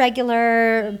 very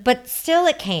irregular, but still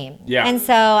it came. Yeah. And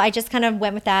so I just kind of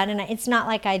went with that. And it's not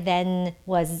like I then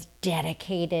was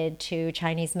dedicated to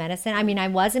Chinese medicine. I mean, I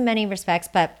was in many respects,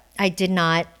 but I did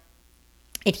not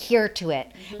adhere to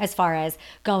it as far as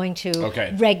going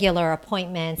to regular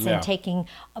appointments and taking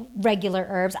regular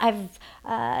herbs. I've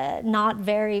not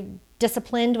very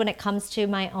disciplined when it comes to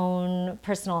my own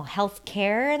personal health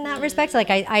care in that respect. Like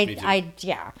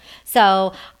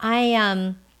So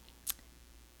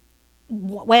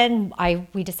when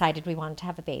we decided we wanted to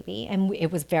have a baby, and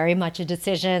it was very much a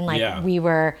decision. Like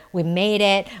we made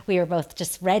it. We were both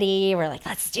just ready. We're like,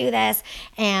 let's do this.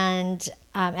 And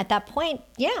at that point,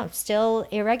 still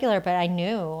irregular, but I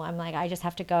knew I'm like, I just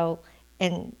have to go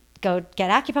get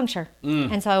acupuncture.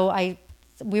 And so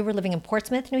we were living in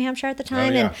Portsmouth, New Hampshire at the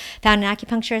time, and found an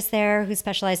acupuncturist there who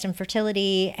specialized in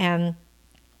fertility, and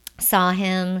saw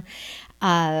him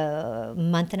a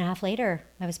month and a half later.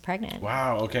 I was pregnant.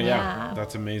 Wow. Okay. Yeah.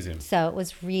 That's amazing. So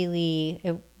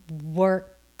it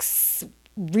works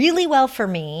really well for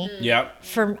me. Yep.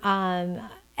 For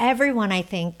everyone, I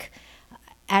think,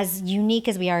 as unique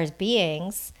as we are as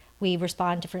beings, we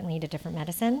respond differently to different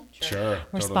medicine. Sure.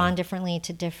 Respond differently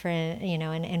to different,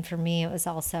 and for me, it was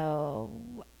also,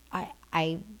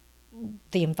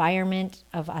 the environment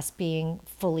of us being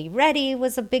fully ready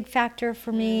was a big factor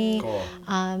for me. Cool.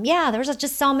 There was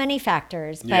just so many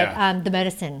factors, but the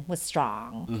medicine was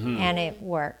strong and it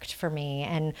worked for me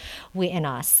and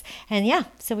us. And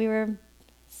so we were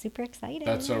super excited.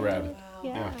 That's so rad. Wow.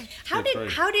 Yeah.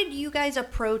 How did you guys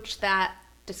approach that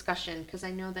discussion? Because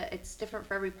I know that it's different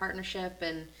for every partnership.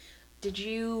 And did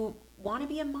you want to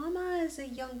be a mama as a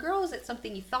young girl? Is it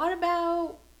something you thought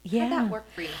about? How did that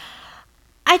work for you?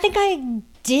 I think I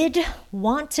did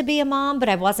want to be a mom, but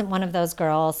I wasn't one of those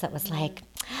girls that was like,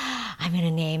 I'm going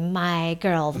to name my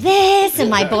girl this and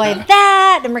my boy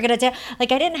that, and we're going to do,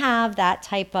 like, I didn't have that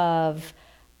type of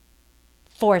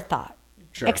forethought.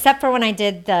 Sure. Except for when I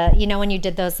did when you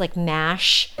did those like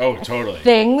MASH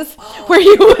things where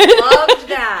you would loved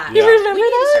that. You remember we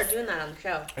need those? to start doing that on the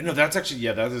show. I know that's actually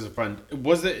that is a fun.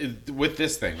 Was it with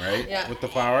this thing, right? Yeah. With the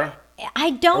flour?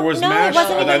 I don't know. MASH, it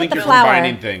wasn't even I with think the you're flour.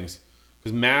 combining things.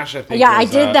 Because MASH, I think, I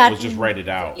did that. Was just write it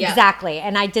out. Yeah. Exactly.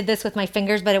 And I did this with my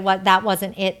fingers, but that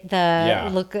wasn't it.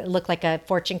 Look like a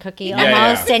fortune cookie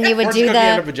almost. And you would fortune do cookie the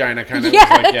and a vagina kind of.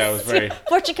 Yes. It was very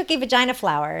fortune cookie vagina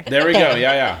flour. There we go.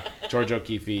 Yeah. George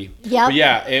O'Keefe. Yeah.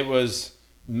 But it was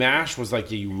MASH was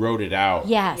like you wrote it out.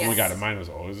 Yes. Oh my god, mine was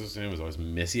always the same. It was always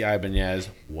Missy Ibanez.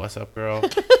 What's up, girl?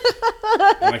 And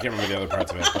I can't remember the other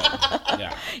parts of it, but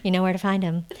yeah. You know where to find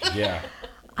him. Yeah.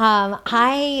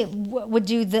 I would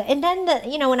do and then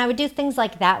when I would do things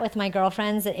like that with my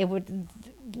girlfriends,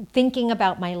 thinking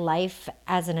about my life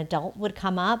as an adult would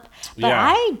come up, but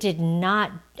I did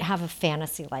not have a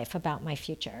fantasy life about my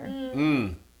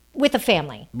future with a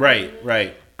family.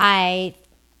 Right. I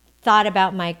thought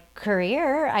about my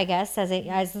career, I guess, as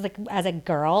a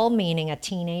girl, meaning a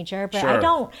teenager, but I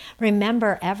don't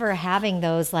remember ever having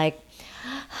those like,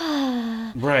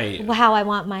 how I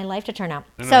want my life to turn out.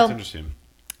 I know, that's interesting.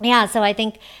 Yeah, so I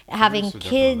think having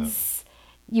kids,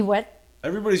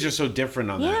 everybody's just so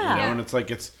different on that, and it's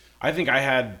like I think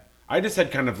I just had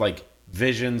kind of like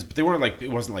visions, but they weren't like, it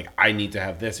wasn't like I need to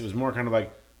have this. It was more kind of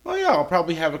like, oh yeah, I'll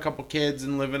probably have a couple kids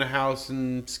and live in a house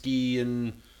and ski,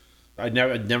 and I'd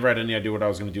never had any idea what I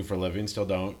was going to do for a living, still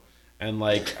don't. And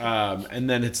like and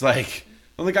then it's like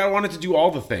I wanted to do all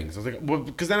the things. I was like, well,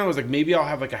 because then I was like, maybe I'll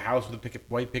have like a house with a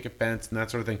white picket fence and that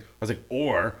sort of thing. I was like,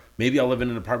 or maybe I'll live in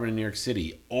an apartment in New York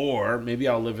City, or maybe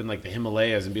I'll live in like the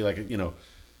Himalayas and be like,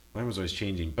 mine was always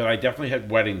changing. But I definitely had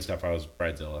wedding stuff. I was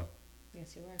bridezilla.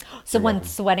 Yes, you were. So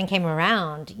once the wedding came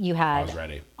around, you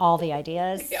had all the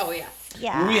ideas. Oh yeah.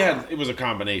 Yeah. It was a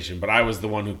combination, but I was the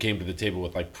one who came to the table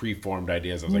with like preformed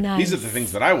ideas. I was like, these are the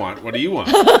things that I want. What do you want?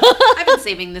 I've been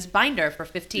saving this binder for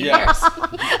 15 years.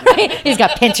 Right? He's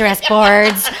got Pinterest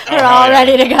boards. They're all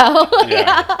ready to go.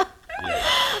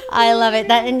 I love it.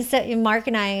 That and so Mark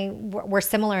and I were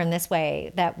similar in this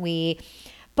way that we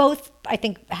both, I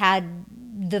think, had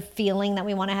the feeling that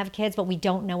we want to have kids, but we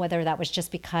don't know whether that was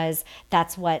just because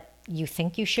that's what you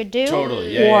think you should do,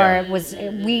 Totally, or yeah. it was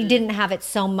we didn't have it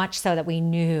so much so that we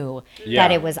knew Yeah.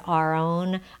 that it was our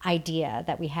own idea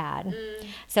that we had.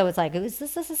 So it's like, is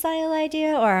this a societal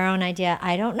idea or our own idea?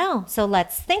 I don't know. So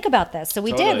let's think about this. So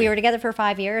we did. Totally. We were together for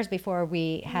 5 years before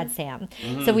we had Sam.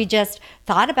 So we just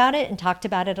thought about it and talked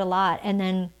about it a lot, and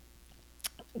then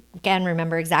again,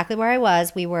 remember exactly where I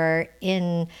was. We were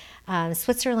in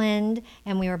Switzerland,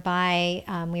 and we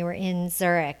were in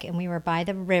Zurich, and we were by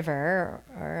the river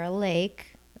or a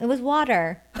lake. It was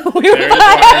water. We were There is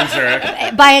water in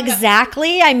Zurich. by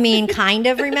exactly, I mean, kind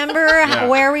of remember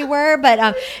where we were, but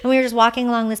and we were just walking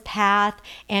along this path,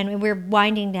 and we were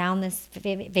winding down this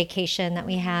vacation that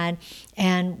we had,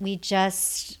 and we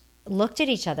just looked at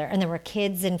each other, and there were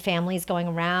kids and families going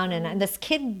around, and this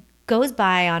kid goes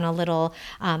by on a little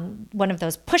one of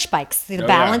those push bikes, the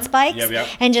balance bikes, Yep.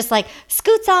 and just like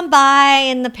scoots on by,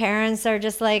 and the parents are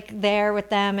just like there with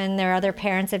them, and their other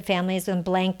parents and families in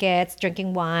blankets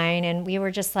drinking wine, and we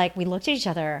were just like, we looked at each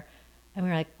other and we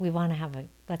were like,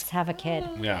 let's have a kid.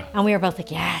 Yeah. And we were both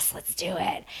like, yes, let's do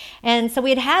it. And so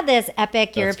we had this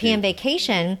epic European cute.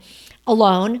 vacation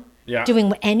alone. Yeah.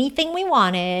 Doing anything we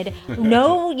wanted.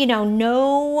 No,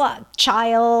 no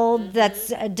child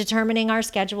that's determining our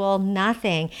schedule,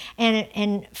 nothing.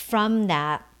 And from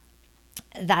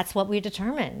that's what we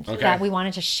determined, Okay. that we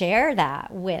wanted to share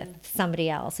that with somebody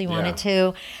else. We wanted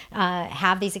to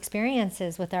have these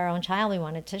experiences with our own child. We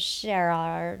wanted to share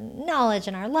our knowledge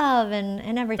and our love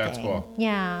and everything. That's cool.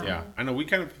 Yeah. Yeah, I know. We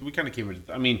kind of came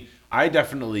into. I mean,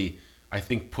 I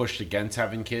think pushed against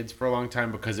having kids for a long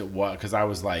time because I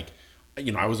was like,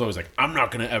 I was always like, I'm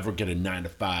not gonna ever get a 9 to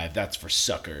 5. That's for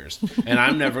suckers. And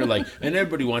I'm never like, and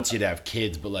everybody wants you to have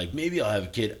kids, but like maybe I'll have a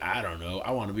kid. I don't know.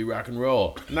 I want to be rock and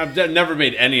roll. And I've never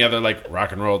made any other like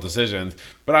rock and roll decisions.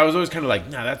 But I was always kind of like,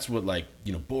 nah, that's what like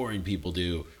boring people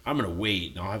do. I'm gonna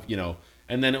wait and I'll have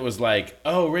And then it was like,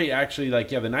 oh, right, actually, like,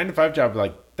 the 9 to 5 job,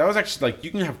 like, that was actually, like,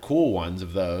 you can have cool ones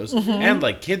of those. And,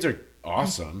 like, kids are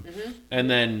awesome. And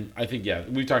then I think,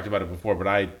 we've talked about it before, but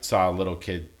I saw a little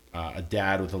kid, a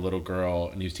dad with a little girl,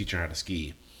 and he was teaching her how to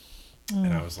ski.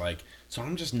 And I was like, so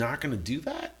I'm just not going to do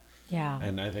that? Yeah.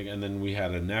 And then we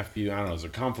had a nephew. I don't know, it was a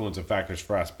confluence of factors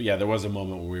for us. But, there was a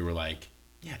moment where we were like,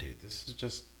 yeah, dude, this is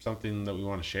just something that we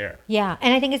want to share. Yeah,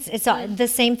 and I think it's the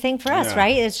same thing for us, Yeah.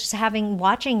 right? It's just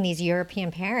watching these European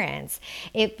parents,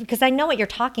 because I know what you're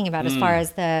talking about as far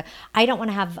as I don't want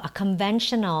to have a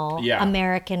conventional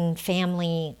American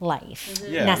family life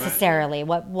Yeah, necessarily.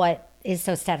 What is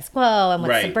so status quo and what's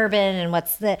Right. suburban and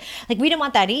what's we didn't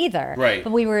want that either. Right.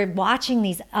 But we were watching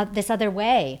this other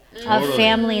way of Totally.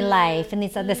 family life and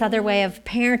this other way of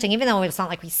parenting, even though it's not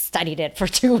like we studied it for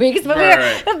 2 weeks, but Right, we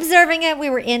right. were observing it, we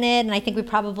were in it, and I think we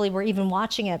probably were even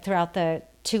watching it throughout the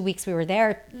 2 weeks we were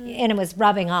there, and it was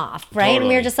rubbing off, right? And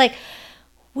we were Totally. just like,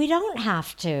 we don't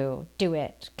have to do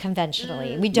it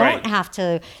conventionally. We don't Right. have to.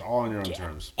 It's all on your own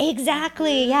terms.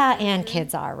 Exactly. Yeah. And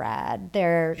kids are rad.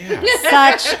 They're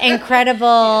such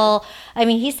incredible. I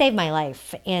mean, he saved my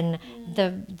life in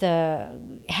the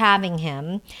having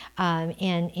him,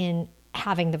 and in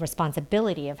having the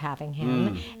responsibility of having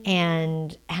him,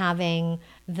 and having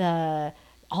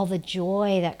all the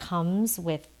joy that comes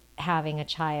with having a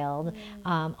child,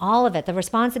 all of it, the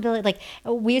responsibility. Like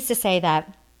we used to say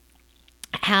that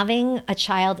having a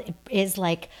child is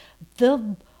like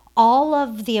all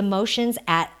of the emotions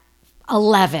at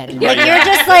 11. Like you're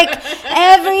just like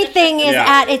everything is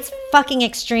at its fucking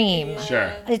extreme.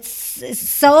 Sure. It's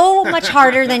so much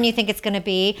harder than you think it's going to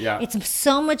be. Yeah. It's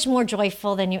so much more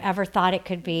joyful than you ever thought it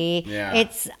could be. Yeah.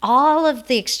 It's all of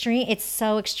the extreme. It's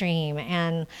so extreme,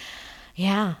 and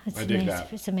it's I dig amazing.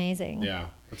 that. It's amazing. Yeah.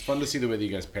 It's fun to see the way that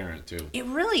you guys parent, too. It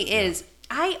really is.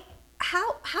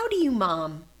 How do you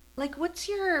mom? Like, what's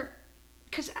your,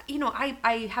 because,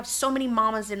 I have so many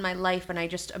mamas in my life and I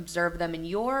just observe them, and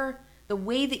the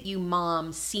way that you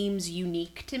mom seems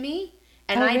unique to me.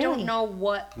 And Oh, I really? don't know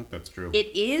what I think that's true.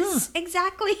 it is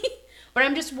exactly. But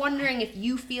I'm just wondering if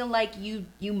you feel like you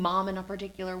mom in a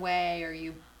particular way, or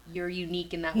you're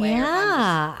unique in that way. Or if I'm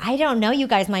Yeah, I don't know. You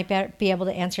guys might be able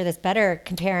to answer this better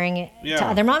comparing it to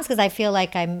Yeah. other moms, because I feel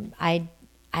like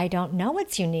I don't know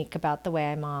what's unique about the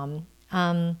way I mom.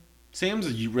 Sam's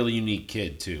a really unique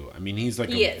kid, too. I mean, he's like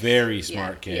He a is. very Yeah,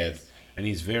 smart he kid. is. And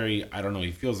he's very, I don't know,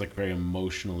 he feels like very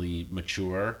emotionally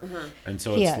mature. And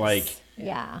so He it's is. like,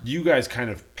 Yeah. you guys kind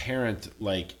of parent,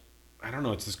 like, I don't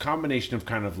know, it's this combination of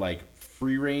kind of like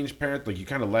free range parent. Like you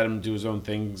kind of let him do his own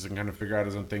things and kind of figure out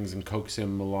his own things and coax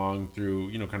him along through,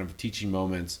 you know, kind of teaching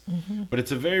moments. But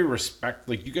it's a very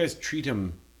like you guys treat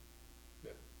him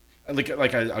like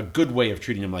a good way of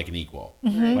treating him like an equal.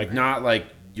 Like not like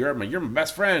you're my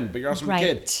best friend, but you're also my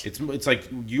kid. It's like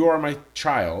you are my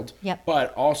child. Yep.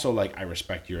 But also like I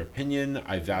respect your opinion.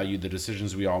 I value the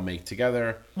decisions we all make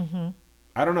together.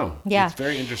 I don't know. Yeah. It's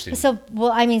very interesting. So,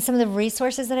 well, I mean, some of the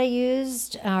resources that I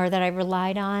used or that I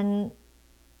relied on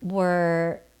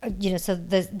were, you know, so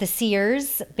the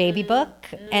Sears baby book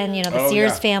and, you know, the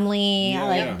Sears family,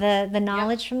 the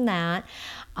knowledge from that.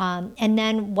 And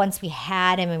then once we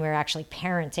had him and we were actually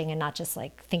parenting and not just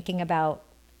like thinking about,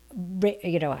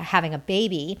 you know, having a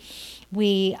baby,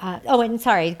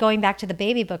 going back to the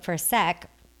baby book for a sec,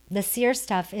 the Sears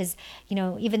stuff is, you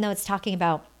know, even though it's talking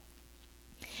about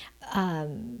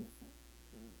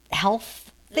health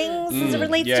things as it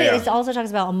relates to it also talks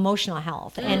about emotional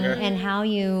health and how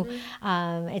you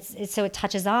it's so it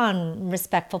touches on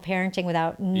respectful parenting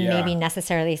without maybe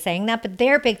necessarily saying that, but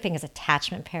their big thing is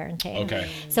attachment parenting.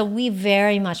 So we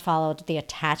very much followed the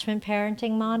attachment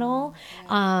parenting model.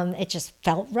 It just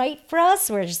felt right for us.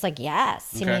 We're just like,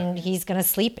 yes, I mean, he's gonna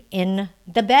sleep in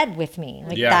the bed with me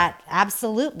like that.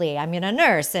 Absolutely. I'm gonna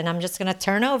nurse and I'm just gonna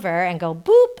turn over and go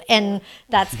boop, and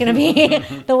that's gonna be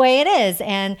the way it is.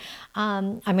 And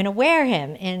I'm going to wear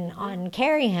him and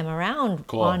carry him around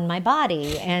on my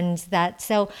body. And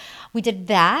so we did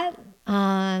that.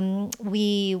 A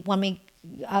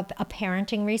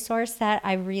parenting resource that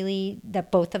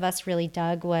both of us really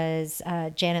dug was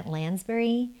Janet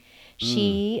Lansbury.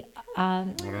 She,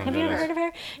 have you ever heard of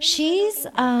her? She's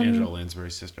Angela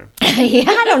Lansbury's sister. Yeah,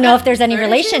 I don't know if there's any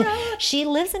relation. She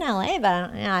lives in LA,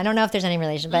 but I don't know if there's any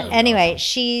relation. But anyway,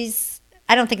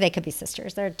 I don't think they could be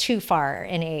sisters. They're too far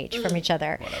in age from each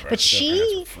other. Whatever. But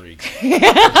she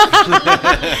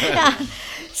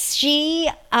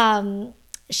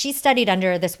studied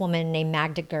under this woman named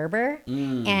Magda Gerber,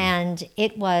 and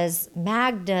it was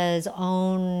Magda's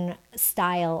own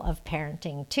style of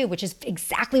parenting too, which is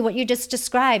exactly what you just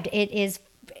described. It is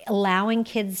allowing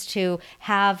kids to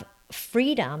have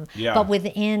freedom, but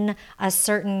within a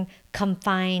certain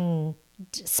confined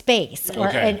space or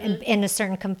in a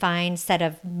certain confined set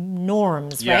of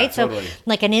norms, right? Totally. So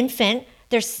like an infant,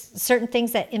 there's certain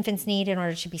things that infants need in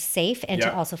order to be safe and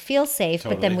to also feel safe.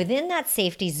 But then within that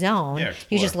safety zone,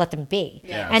 you just let them be.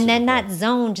 And then that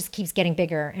zone just keeps getting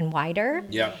bigger and wider.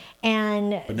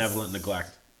 And benevolent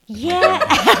neglect. Yeah.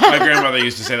 My grandmother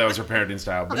used to say that was her parenting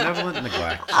style. Benevolent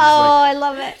neglect. I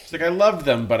love it. She's like, I loved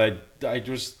them, but I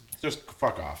just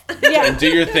fuck off. And do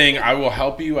your thing. I will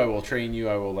help you. I will train you.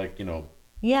 I will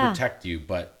protect you.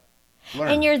 But learn.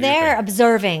 And you're there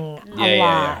observing a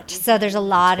lot. So there's a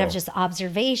lot of just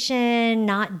observation,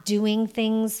 not doing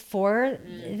things for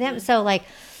them. So like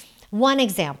one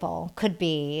example could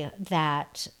be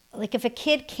that like if a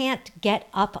kid can't get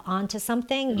up onto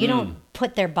something, you don't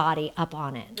put their body up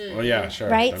on it. Oh yeah, sure.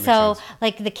 Right? So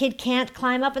like the kid can't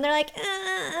climb up and they're like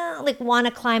want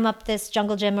to climb up this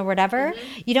jungle gym or whatever.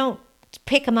 You don't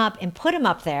pick them up and put them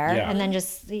up there and then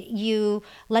just you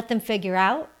let them figure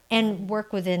out and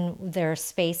work within their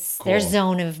space, their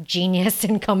zone of genius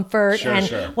and comfort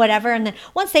whatever. And then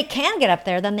once they can get up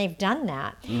there, then they've done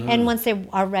that. And once they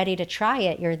are ready to try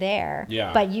it, you're there.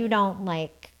 But you don't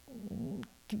like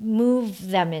move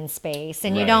them in space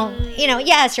and you don't,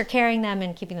 yes, you're carrying them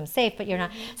and keeping them safe, but you're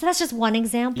not. So that's just one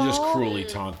example. You just cruelly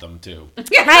taunt them too.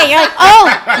 Right. You're like,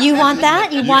 oh, you want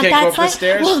that? You want can't that go up the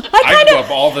stairs? Well, I can go up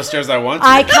all the stairs I want to.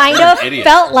 I kind of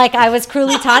felt like I was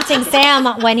cruelly taunting Sam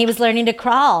when he was learning to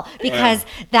crawl because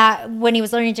that when he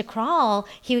was learning to crawl,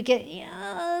 he would get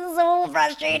so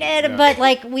frustrated. But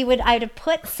like I'd have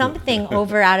put something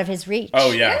over out of his reach.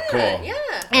 Oh yeah, cool. Yeah.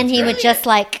 And he would just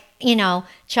like,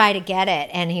 try to get it.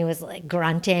 And he was like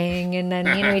grunting and then,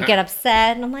 he'd get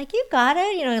upset and I'm like, you got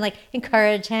it, like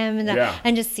encourage him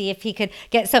and just see if he could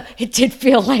get, so it did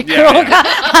feel like cruel.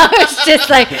 I was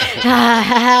just like,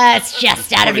 it's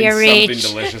just out of your reach.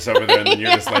 Something delicious over there and then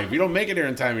you're just like, if you don't make it here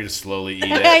in time, you just slowly eat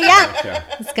it.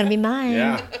 It's going to be mine.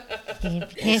 Yeah. You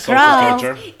can't crawl.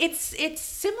 It's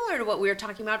similar to what we were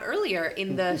talking about earlier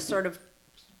in the sort of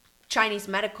Chinese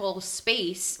medical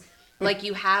space. Like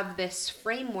you have this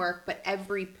framework, but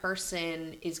every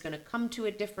person is going to come to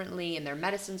it differently and their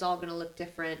medicine's all going to look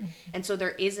different. And so there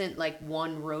isn't like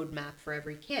one roadmap for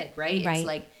every kid, right? It's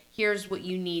like, here's what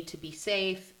you need to be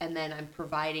safe. And then I'm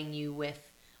providing you with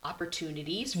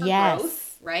opportunities for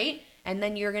growth, right? and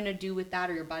then you're gonna do with that,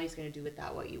 or your body's gonna do with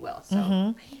that what you will. So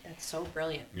Mm-hmm. I think that's so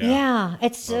brilliant. Yeah,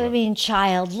 it's I mean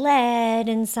child-led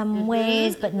in some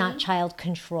ways, but not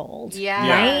child-controlled. Yeah,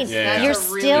 right. That's You're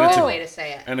a really still good way to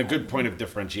say it. And a good point of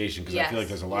differentiation, because I feel Yes. like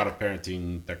there's a lot of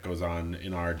parenting that goes on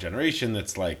in our generation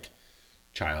that's like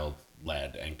child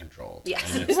led and controlled.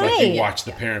 Yes. And it's like you Right. watch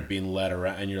the parent being led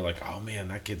around and you're like, oh man,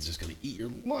 that kid's just gonna eat your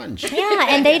lunch. Yeah,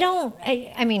 and they don't.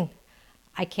 I mean,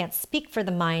 I can't speak for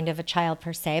the mind of a child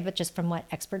per se, but just from what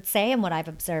experts say and what I've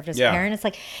observed as a Yeah. parent, it's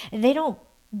like they don't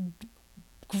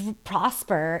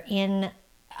prosper in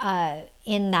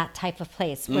that type of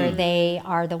place where they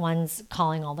are the ones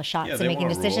calling all the shots Yeah, and they making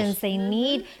want decisions. rules. They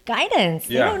need guidance.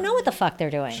 Yeah. They don't know what the fuck they're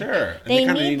doing. Sure. And They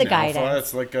kinda need the an alpha. guidance.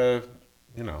 It's like a,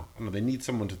 I don't know, they need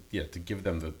someone to give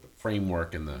them the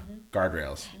framework and the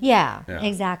guardrails. Yeah, Yeah.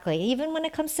 exactly. Even when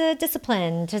it comes to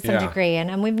discipline to some Yeah. degree.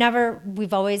 And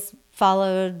we've always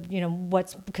followed,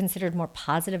 what's considered more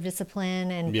positive discipline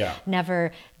and Yeah.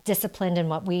 never disciplined in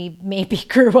what we maybe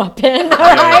grew up in.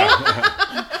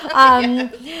 Right?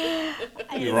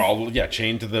 We were all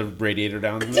chained to the radiator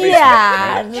down in the basement.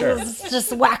 Yeah. Right? Sure.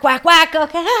 Just whack, whack, whack.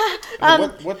 Okay.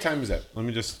 What time is it? Let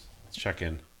me just check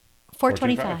in.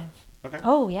 4:25. Okay.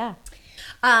 Oh, yeah.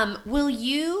 Will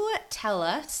you tell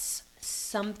us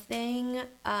something,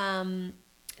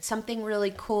 something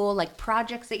really cool, like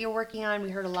projects that you're working on?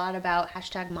 We heard a lot about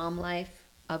 #MomLife,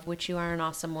 of which you are an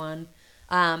awesome one.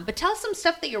 But tell us some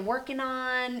stuff that you're working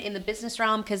on in the business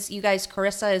realm, because you guys,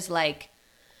 Carissa is like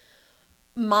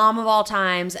mom of all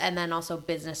times and then also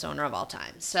business owner of all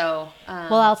times. So,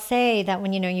 Well, I'll say that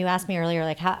when you asked me earlier,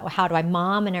 like how do I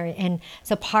mom and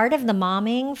so part of the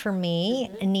momming for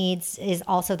me is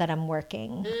also that I'm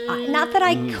working. Not that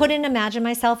I couldn't imagine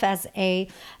myself as a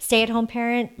stay-at-home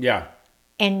parent Yeah.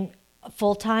 and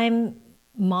full-time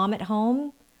mom at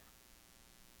home.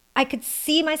 I could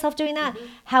see myself doing that.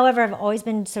 However, I've always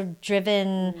been sort of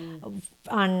driven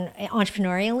on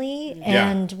entrepreneurially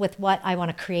and with what I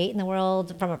want to create in the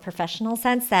world from a professional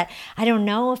sense, that I don't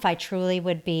know if I truly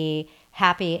would be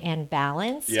happy and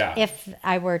balanced if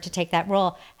I were to take that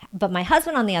role. But my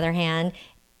husband, on the other hand,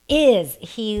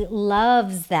 he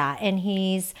loves that, and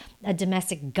he's a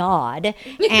domestic god,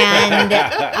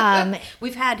 and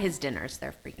we've had his dinners.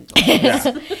 They're freaking delicious.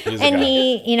 He's a and guy.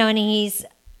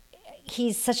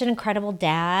 he's such an incredible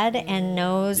dad and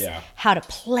knows Yeah. how to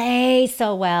play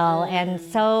so well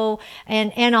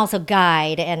and also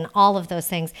guide and all of those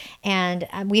things. And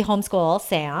we homeschool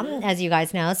Sam, as you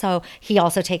guys know, so he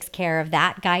also takes care of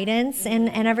that guidance and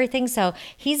everything. So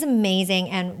he's amazing.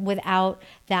 And without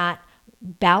that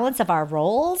balance of our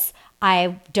roles,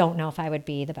 I don't know if I would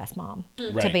be the best mom,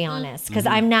 to Right. be honest, because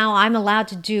I'm allowed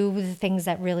to do the things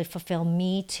that really fulfill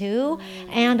me too,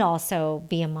 and also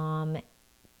be a mom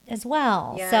as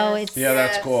well. So it's Yeah,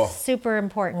 that's cool. super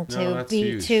important No, that's to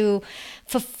huge. to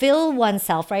fulfill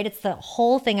oneself, right? It's the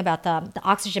whole thing about the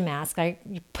oxygen mask. Right?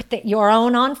 You put your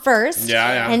own on first,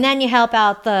 Yeah. and then you help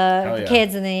out the Hell yeah.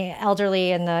 kids and the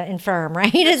elderly and the infirm,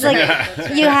 right? It's like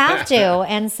you have to,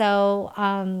 and so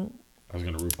I was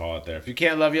going to RuPaul it there. If you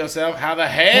can't love yourself, how the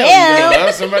hell are you going to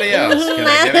love somebody else? Can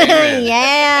I get it?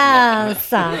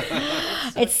 yes.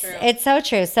 It's so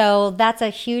true. So that's a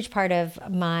huge part of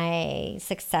my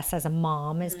success as a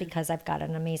mom is because I've got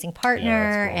an amazing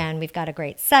partner cool. and we've got a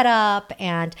great setup,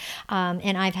 and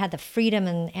I've had the freedom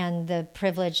and the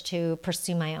privilege to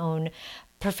pursue my own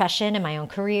profession and my own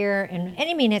career. And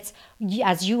I mean, it's,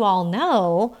 as you all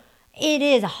know, it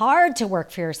is hard to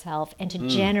work for yourself and to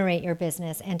generate your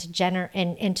business and to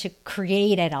and to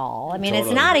create it all. I mean, it's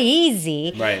Totally. not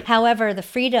easy. Right. However, the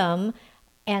freedom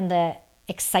and the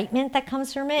excitement that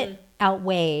comes from it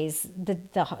outweighs the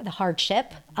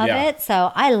hardship of Yeah. it. So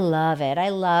I love it. I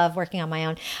love working on my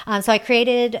own. So I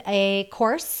created a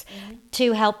course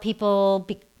to help people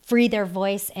free their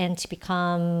voice and to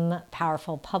become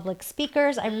powerful public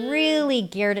speakers. I really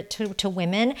geared it to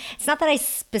women. It's not that I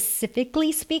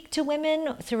specifically speak to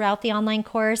women throughout the online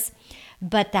course,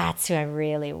 but that's who I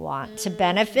really want to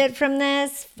benefit from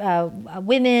this.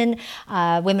 Women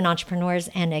entrepreneurs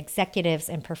and executives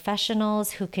and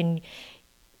professionals who can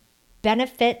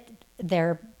benefit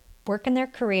their work in their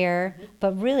career,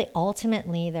 but really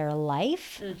ultimately their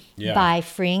life Yeah. by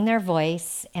freeing their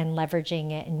voice and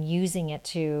leveraging it and using it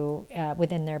to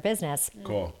within their business.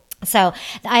 Cool. So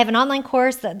I have an online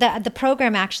course. The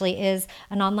program actually is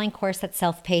an online course that's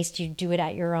self-paced. You do it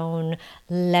at your own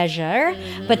leisure,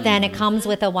 but then it comes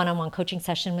with a one-on-one coaching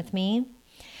session with me.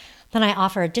 Then I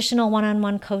offer additional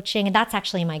one-on-one coaching, and that's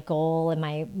actually my goal and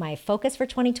my focus for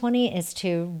 2020 is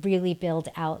to really build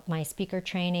out my speaker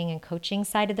training and coaching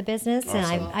side of the business. Awesome.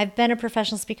 And I've been a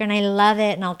professional speaker, and I love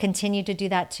it, and I'll continue to do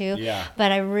that too. Yeah.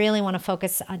 But I really want to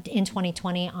focus in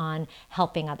 2020 on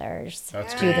helping others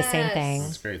That's do great. the same thing.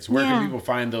 That's great. So where Yeah. can people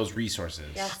find those resources?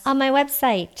 On my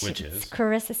website, Which is?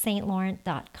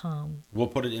 CarissaSt.Laurent.com. We'll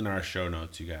put it in our show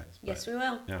notes, you guys. Yes, But- we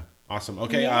will. Yeah. Awesome.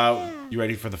 Okay. You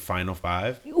ready for the final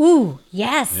 5? Ooh,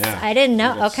 yes. Yeah. I didn't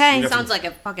know. We got- Okay. we got- Sounds like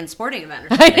a fucking sporting event or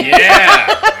something. Yeah.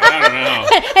 I don't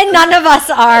know. And none of us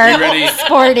are You ready?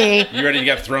 sporty. You ready to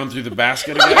get thrown through the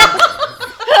basket again?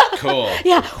 Cool.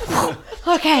 Yeah.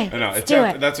 Okay. I know. Let's It's do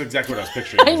it. That's exactly what I was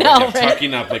picturing. I It's know, like right?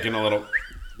 tucking up like in a little.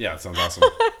 Yeah, it sounds awesome.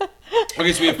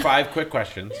 Okay, so we have 5 quick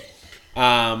questions.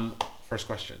 First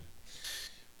question.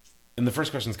 And the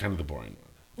first question is kind of the boring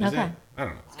one. Is Okay. it? I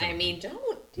don't know. It's kind I of- mean, don't.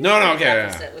 No, okay.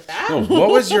 preface Yeah. it with that. No, what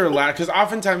was your last? Because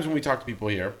oftentimes when we talk to people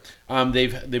here,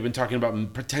 they've been talking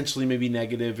about potentially maybe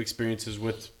negative experiences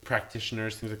with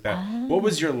practitioners, things like that. What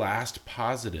was your last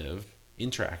positive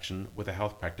interaction with a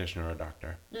health practitioner or a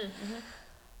doctor?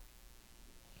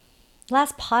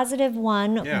 Last positive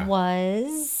one Yeah.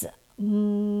 was,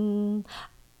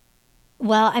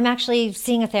 well, I'm actually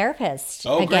seeing a therapist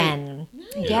Oh, great. again.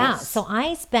 Yeah. Yes. So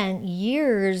I spent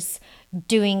years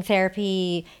doing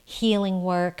therapy, healing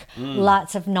work,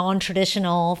 lots of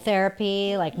non-traditional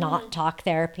therapy, like not talk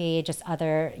therapy, just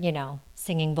other,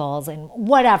 singing bowls and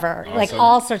whatever, like Awesome.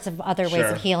 all sorts of other ways Sure.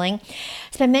 of healing.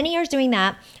 Spent many years doing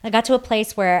that. I got to a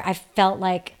place where I felt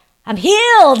like I'm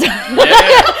healed. Yeah,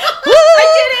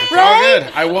 it's all good.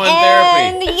 I won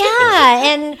And therapy.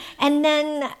 yeah, and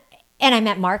then I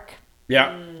met Mark,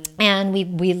 Yeah. and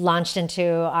we launched into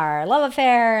our love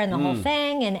affair and the whole Mm.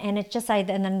 thing, and it just I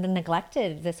then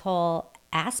neglected this whole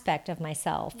aspect of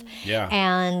myself. Yeah.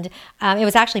 And it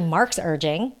was actually Mark's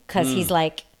urging because Mm. he's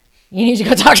like, you need to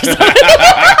go talk to somebody.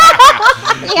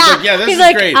 Like, yeah, this He's is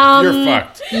like, great. You're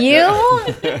fucked.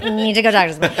 You need to go talk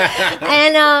to somebody.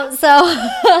 And so,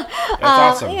 That's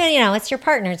awesome. it's your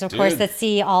partners, of course, Dude. that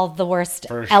see all the worst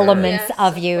For sure. elements Yes,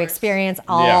 of of you, course. experience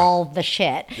all the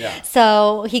shit. Yeah.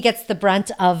 So he gets the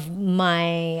brunt of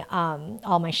my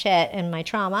all my shit and my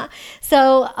trauma.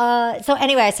 So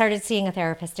anyway, I started seeing a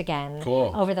therapist again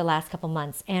Cool. over the last couple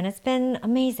months, and it's been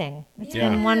amazing. It's Yeah.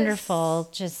 been wonderful.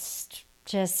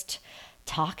 Just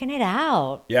talking it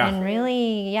out. Yeah. And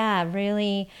really,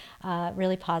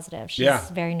 really positive. She's Yeah.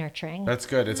 very nurturing. That's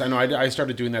good. I know I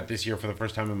started doing that this year for the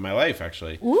first time in my life,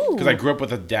 actually. Because I grew up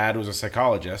with a dad who was a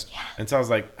psychologist. And so I was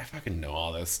like, I fucking know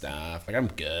all this stuff. Like, I'm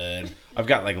good. I've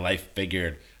got, like, life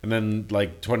figured. And then,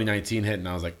 like, 2019 hit, and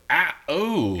I was like,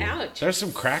 Ouch. there's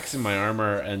some cracks in my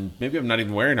armor, and maybe I'm not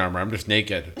even wearing armor. I'm just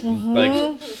naked. Mm-hmm.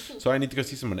 Like, so I need to go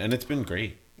see someone. And it's been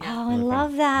great. Oh, I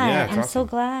love that. Yeah, it's I'm so awesome.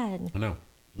 glad. I know.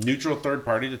 Neutral third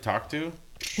party to talk to.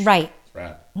 Right. It's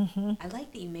rad. I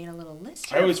like that you made a little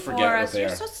list. I always here forget for what us. they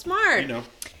You're are. so smart. You know.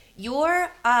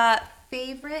 Your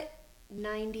favorite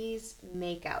 90s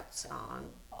makeout song.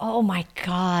 Oh my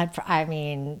God.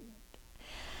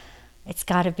 It's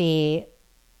got to be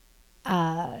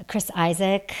Chris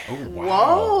Isaac, Oh, wow.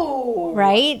 Whoa.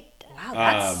 right? Wow,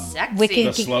 that's sexy. Wicked-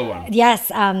 The slow one.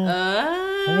 Yes.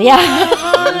 Yeah.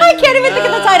 I can't even think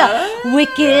of the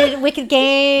title. Wicked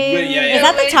Game. Yeah. Is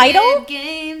that the title?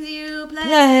 Games you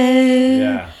play.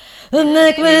 Yeah.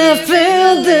 Make me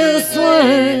feel this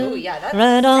way. Oh yeah, that's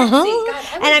Right on. sexy. God,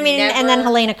 I And I would mean, and then never-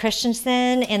 Helena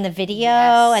Christensen in the video,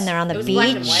 Yes. and they're on the It was beach,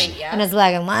 black and white, yeah. and it's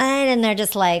black and white, and they're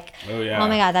just like, Oh, yeah. oh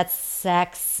my God, that's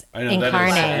sex I know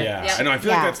incarnate. that is. Yeah. Yep. I know. I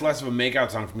feel Yeah. like that's less of a makeout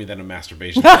song for me than a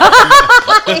masturbation song.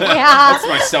 Yeah. That's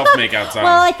my self makeout song.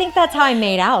 Well, I think that's how I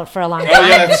made out for a long time. oh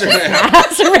yeah,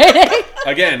 that's true. Masturbating.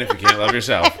 Again, if you can't love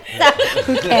yourself,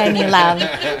 Who can you love?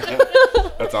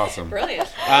 that's awesome. Brilliant.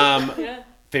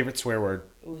 Favorite swear word?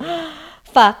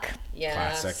 Fuck. Yeah.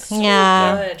 Classic.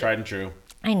 Yeah. Good. Tried and true.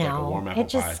 I Like a know. warm apple It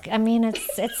just, pie. I mean,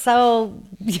 it's so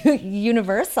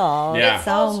universal. Yeah. It's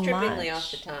Falls so trippingly much.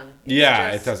 off the tongue. It's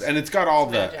Yeah, just- it does, and it's got all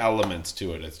the magic. elements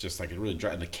to it. It's just like it really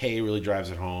drives, and the K really drives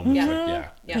it home. It's like,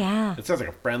 yeah. Yeah. It sounds like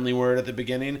a friendly word at the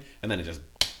beginning, and then it just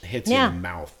hits you Yeah. in the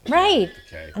mouth. Right.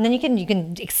 Okay. And then you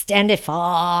can extend it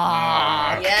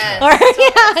far. Yes. Or yeah,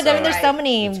 I mean, there's right. so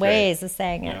many That's great. ways of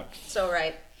saying it. Yeah. So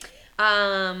right.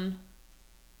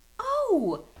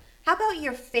 Oh, how about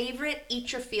your favorite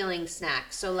eat your feelings snack?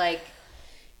 So like,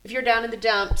 if you're down in the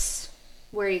dumps,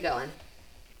 where are you going?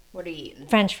 What are you eating?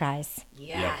 French fries.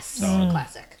 Yes, solid.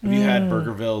 classic. Have you had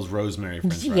Burgerville's rosemary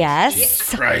French fries? Yes.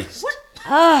 Jesus Christ. What?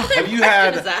 Have you question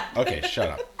had? is that? Okay, shut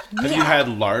up. Have you had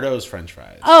Lardo's French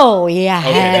fries? Oh yeah,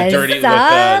 Okay, the dirty with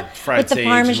the fried with the sage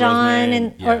Parmesan and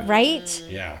and rosemary. right.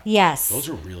 Yeah. Yes, Those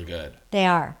are really good. they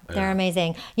are. They're Yeah.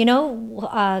 amazing. You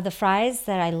know, the fries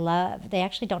that I love, they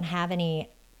actually don't have any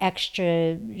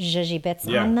extra zhuzhy bits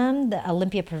Yeah. on them. The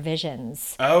Olympia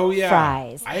Provisions. Oh yeah.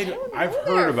 Fries. I've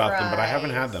heard about them, but I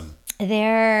haven't had them.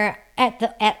 They're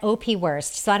at OP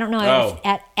Worst. So I don't know Oh.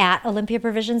 if at Olympia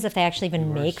Provisions if they actually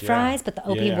even make Yeah. fries, but the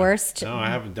OP Yeah. Worst No,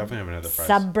 I definitely haven't had the fries.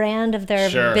 sub brand of their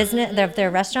Sure. business, their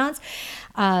restaurants.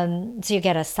 So you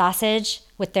get a sausage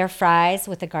with their fries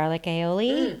with the garlic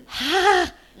aioli.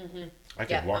 I could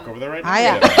Yeah. walk over there right now. Ah,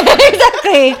 yeah. and get it.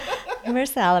 Exactly. We're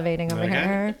salivating over Okay.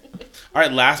 here. All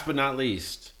right, last but not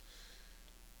least,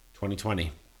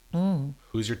 2020. Mm.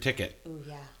 Who's your ticket? Ooh,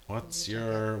 yeah. What's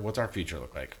our future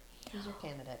look like? Who's your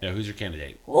candidate? Yeah, who's your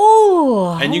candidate? Ooh.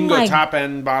 And you can oh go my top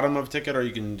and bottom of ticket, or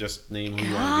you can just name who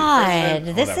you want to be God,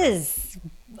 president. this whatever. is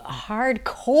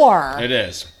hardcore. It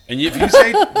is. And if you say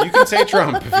you can say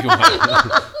Trump if you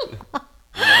want.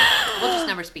 We'll just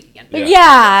never speak again.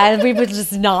 Yeah, we would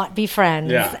just not be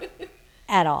friends Yeah.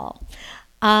 at all.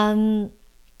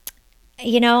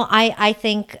 You know, I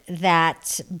think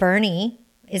that Bernie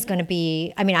is going to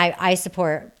be, I mean, I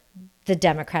support the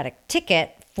Democratic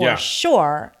ticket for Yeah.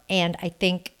 sure. And I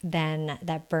think then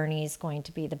that Bernie is going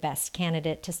to be the best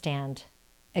candidate to stand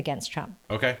against Trump.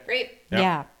 Okay. Great.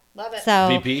 Yeah. Love it. So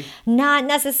VP? not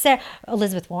necessarily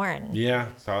Elizabeth Warren. Yeah,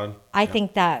 solid. I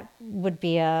think that would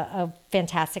be a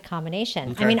fantastic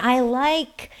combination. Okay. I mean, I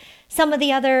like some of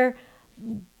the other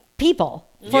people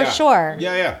for Yeah. sure.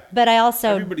 Yeah, yeah. But I also,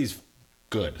 Everybody's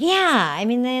good. yeah, I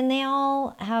mean, then they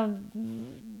all have,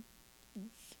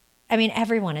 I mean,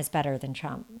 everyone is better than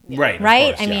Trump. Right. of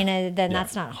Right? course, I yeah. mean, then Yeah.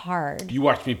 that's not hard. You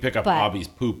watched me pick up But- Abby's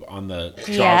poop on the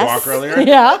Yes. dog walk earlier.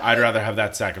 Yeah. I'd rather have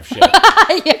that sack of shit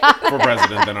for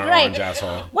president than our Right. orange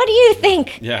asshole. What do you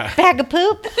think? Yeah. Bag of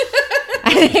poop?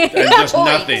 And just point.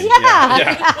 nothing. Yeah.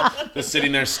 Yeah. Just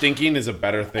sitting there stinking is a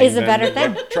better thing. Is a than better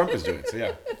thing. What Trump is doing. So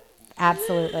yeah.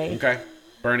 Absolutely. Okay.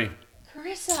 Bernie.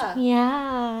 Carissa,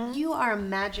 Yeah. you are a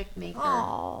magic maker.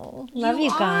 Oh, love you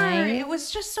are. guys. It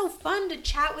was just so fun to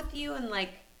chat with you and like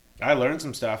I learned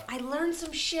some stuff. I learned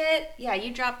some shit. Yeah,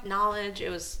 you dropped knowledge. It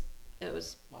was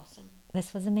awesome.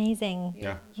 This was amazing.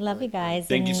 Yeah. Love you guys.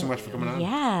 Thank you and so much for coming on.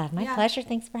 Yeah, my Yeah. pleasure.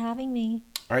 Thanks for having me.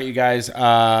 All right, you guys.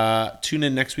 Tune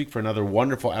in next week for another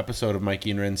wonderful episode of Mikey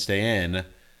and Rin Stay In.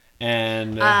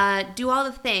 And Do all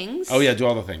the things. oh yeah, do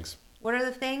all the things. What are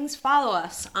the things? Follow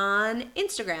us on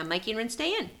Instagram, Mikey and Rin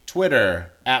Stay In.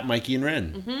 Twitter at Mikey and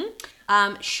Rin.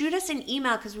 Shoot us an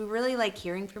email because we really like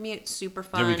hearing from you. It's super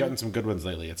fun. Yeah, we've gotten some good ones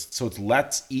lately. It's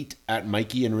let's eat at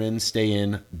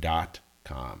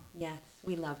mikeyandrinstayin.com. Yes,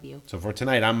 we love you. So for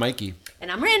tonight, I'm Mikey.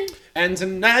 And I'm Rin. And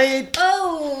tonight,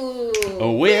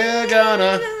 Oh, we're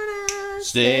gonna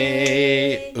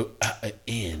stay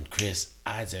in Chris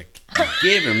Isaac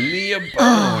giving me a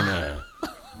boner.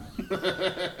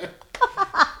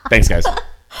 Thanks, guys.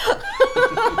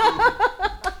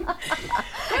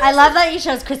 I love that you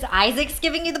chose Chris Isaacs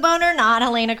giving you the boner, not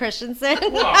Helena Christensen.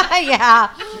 Wow. Yeah.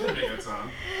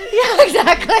 Yeah,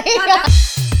 exactly.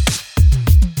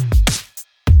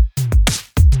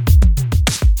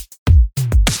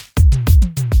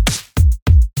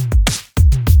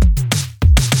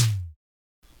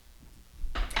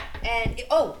 and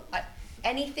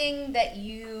anything that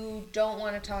you don't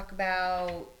want to talk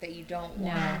about, that you don't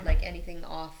want, like anything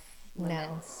off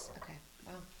limits. Okay.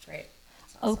 Wow, great.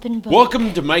 That's awesome. Open book.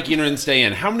 Welcome to Mikey and Rin Stay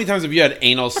In. How many times have you had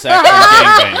anal sex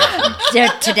and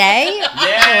gangbang? Today?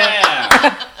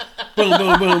 Yeah! Boom,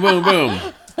 boom, boom, boom, boom.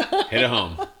 Hit it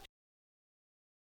home.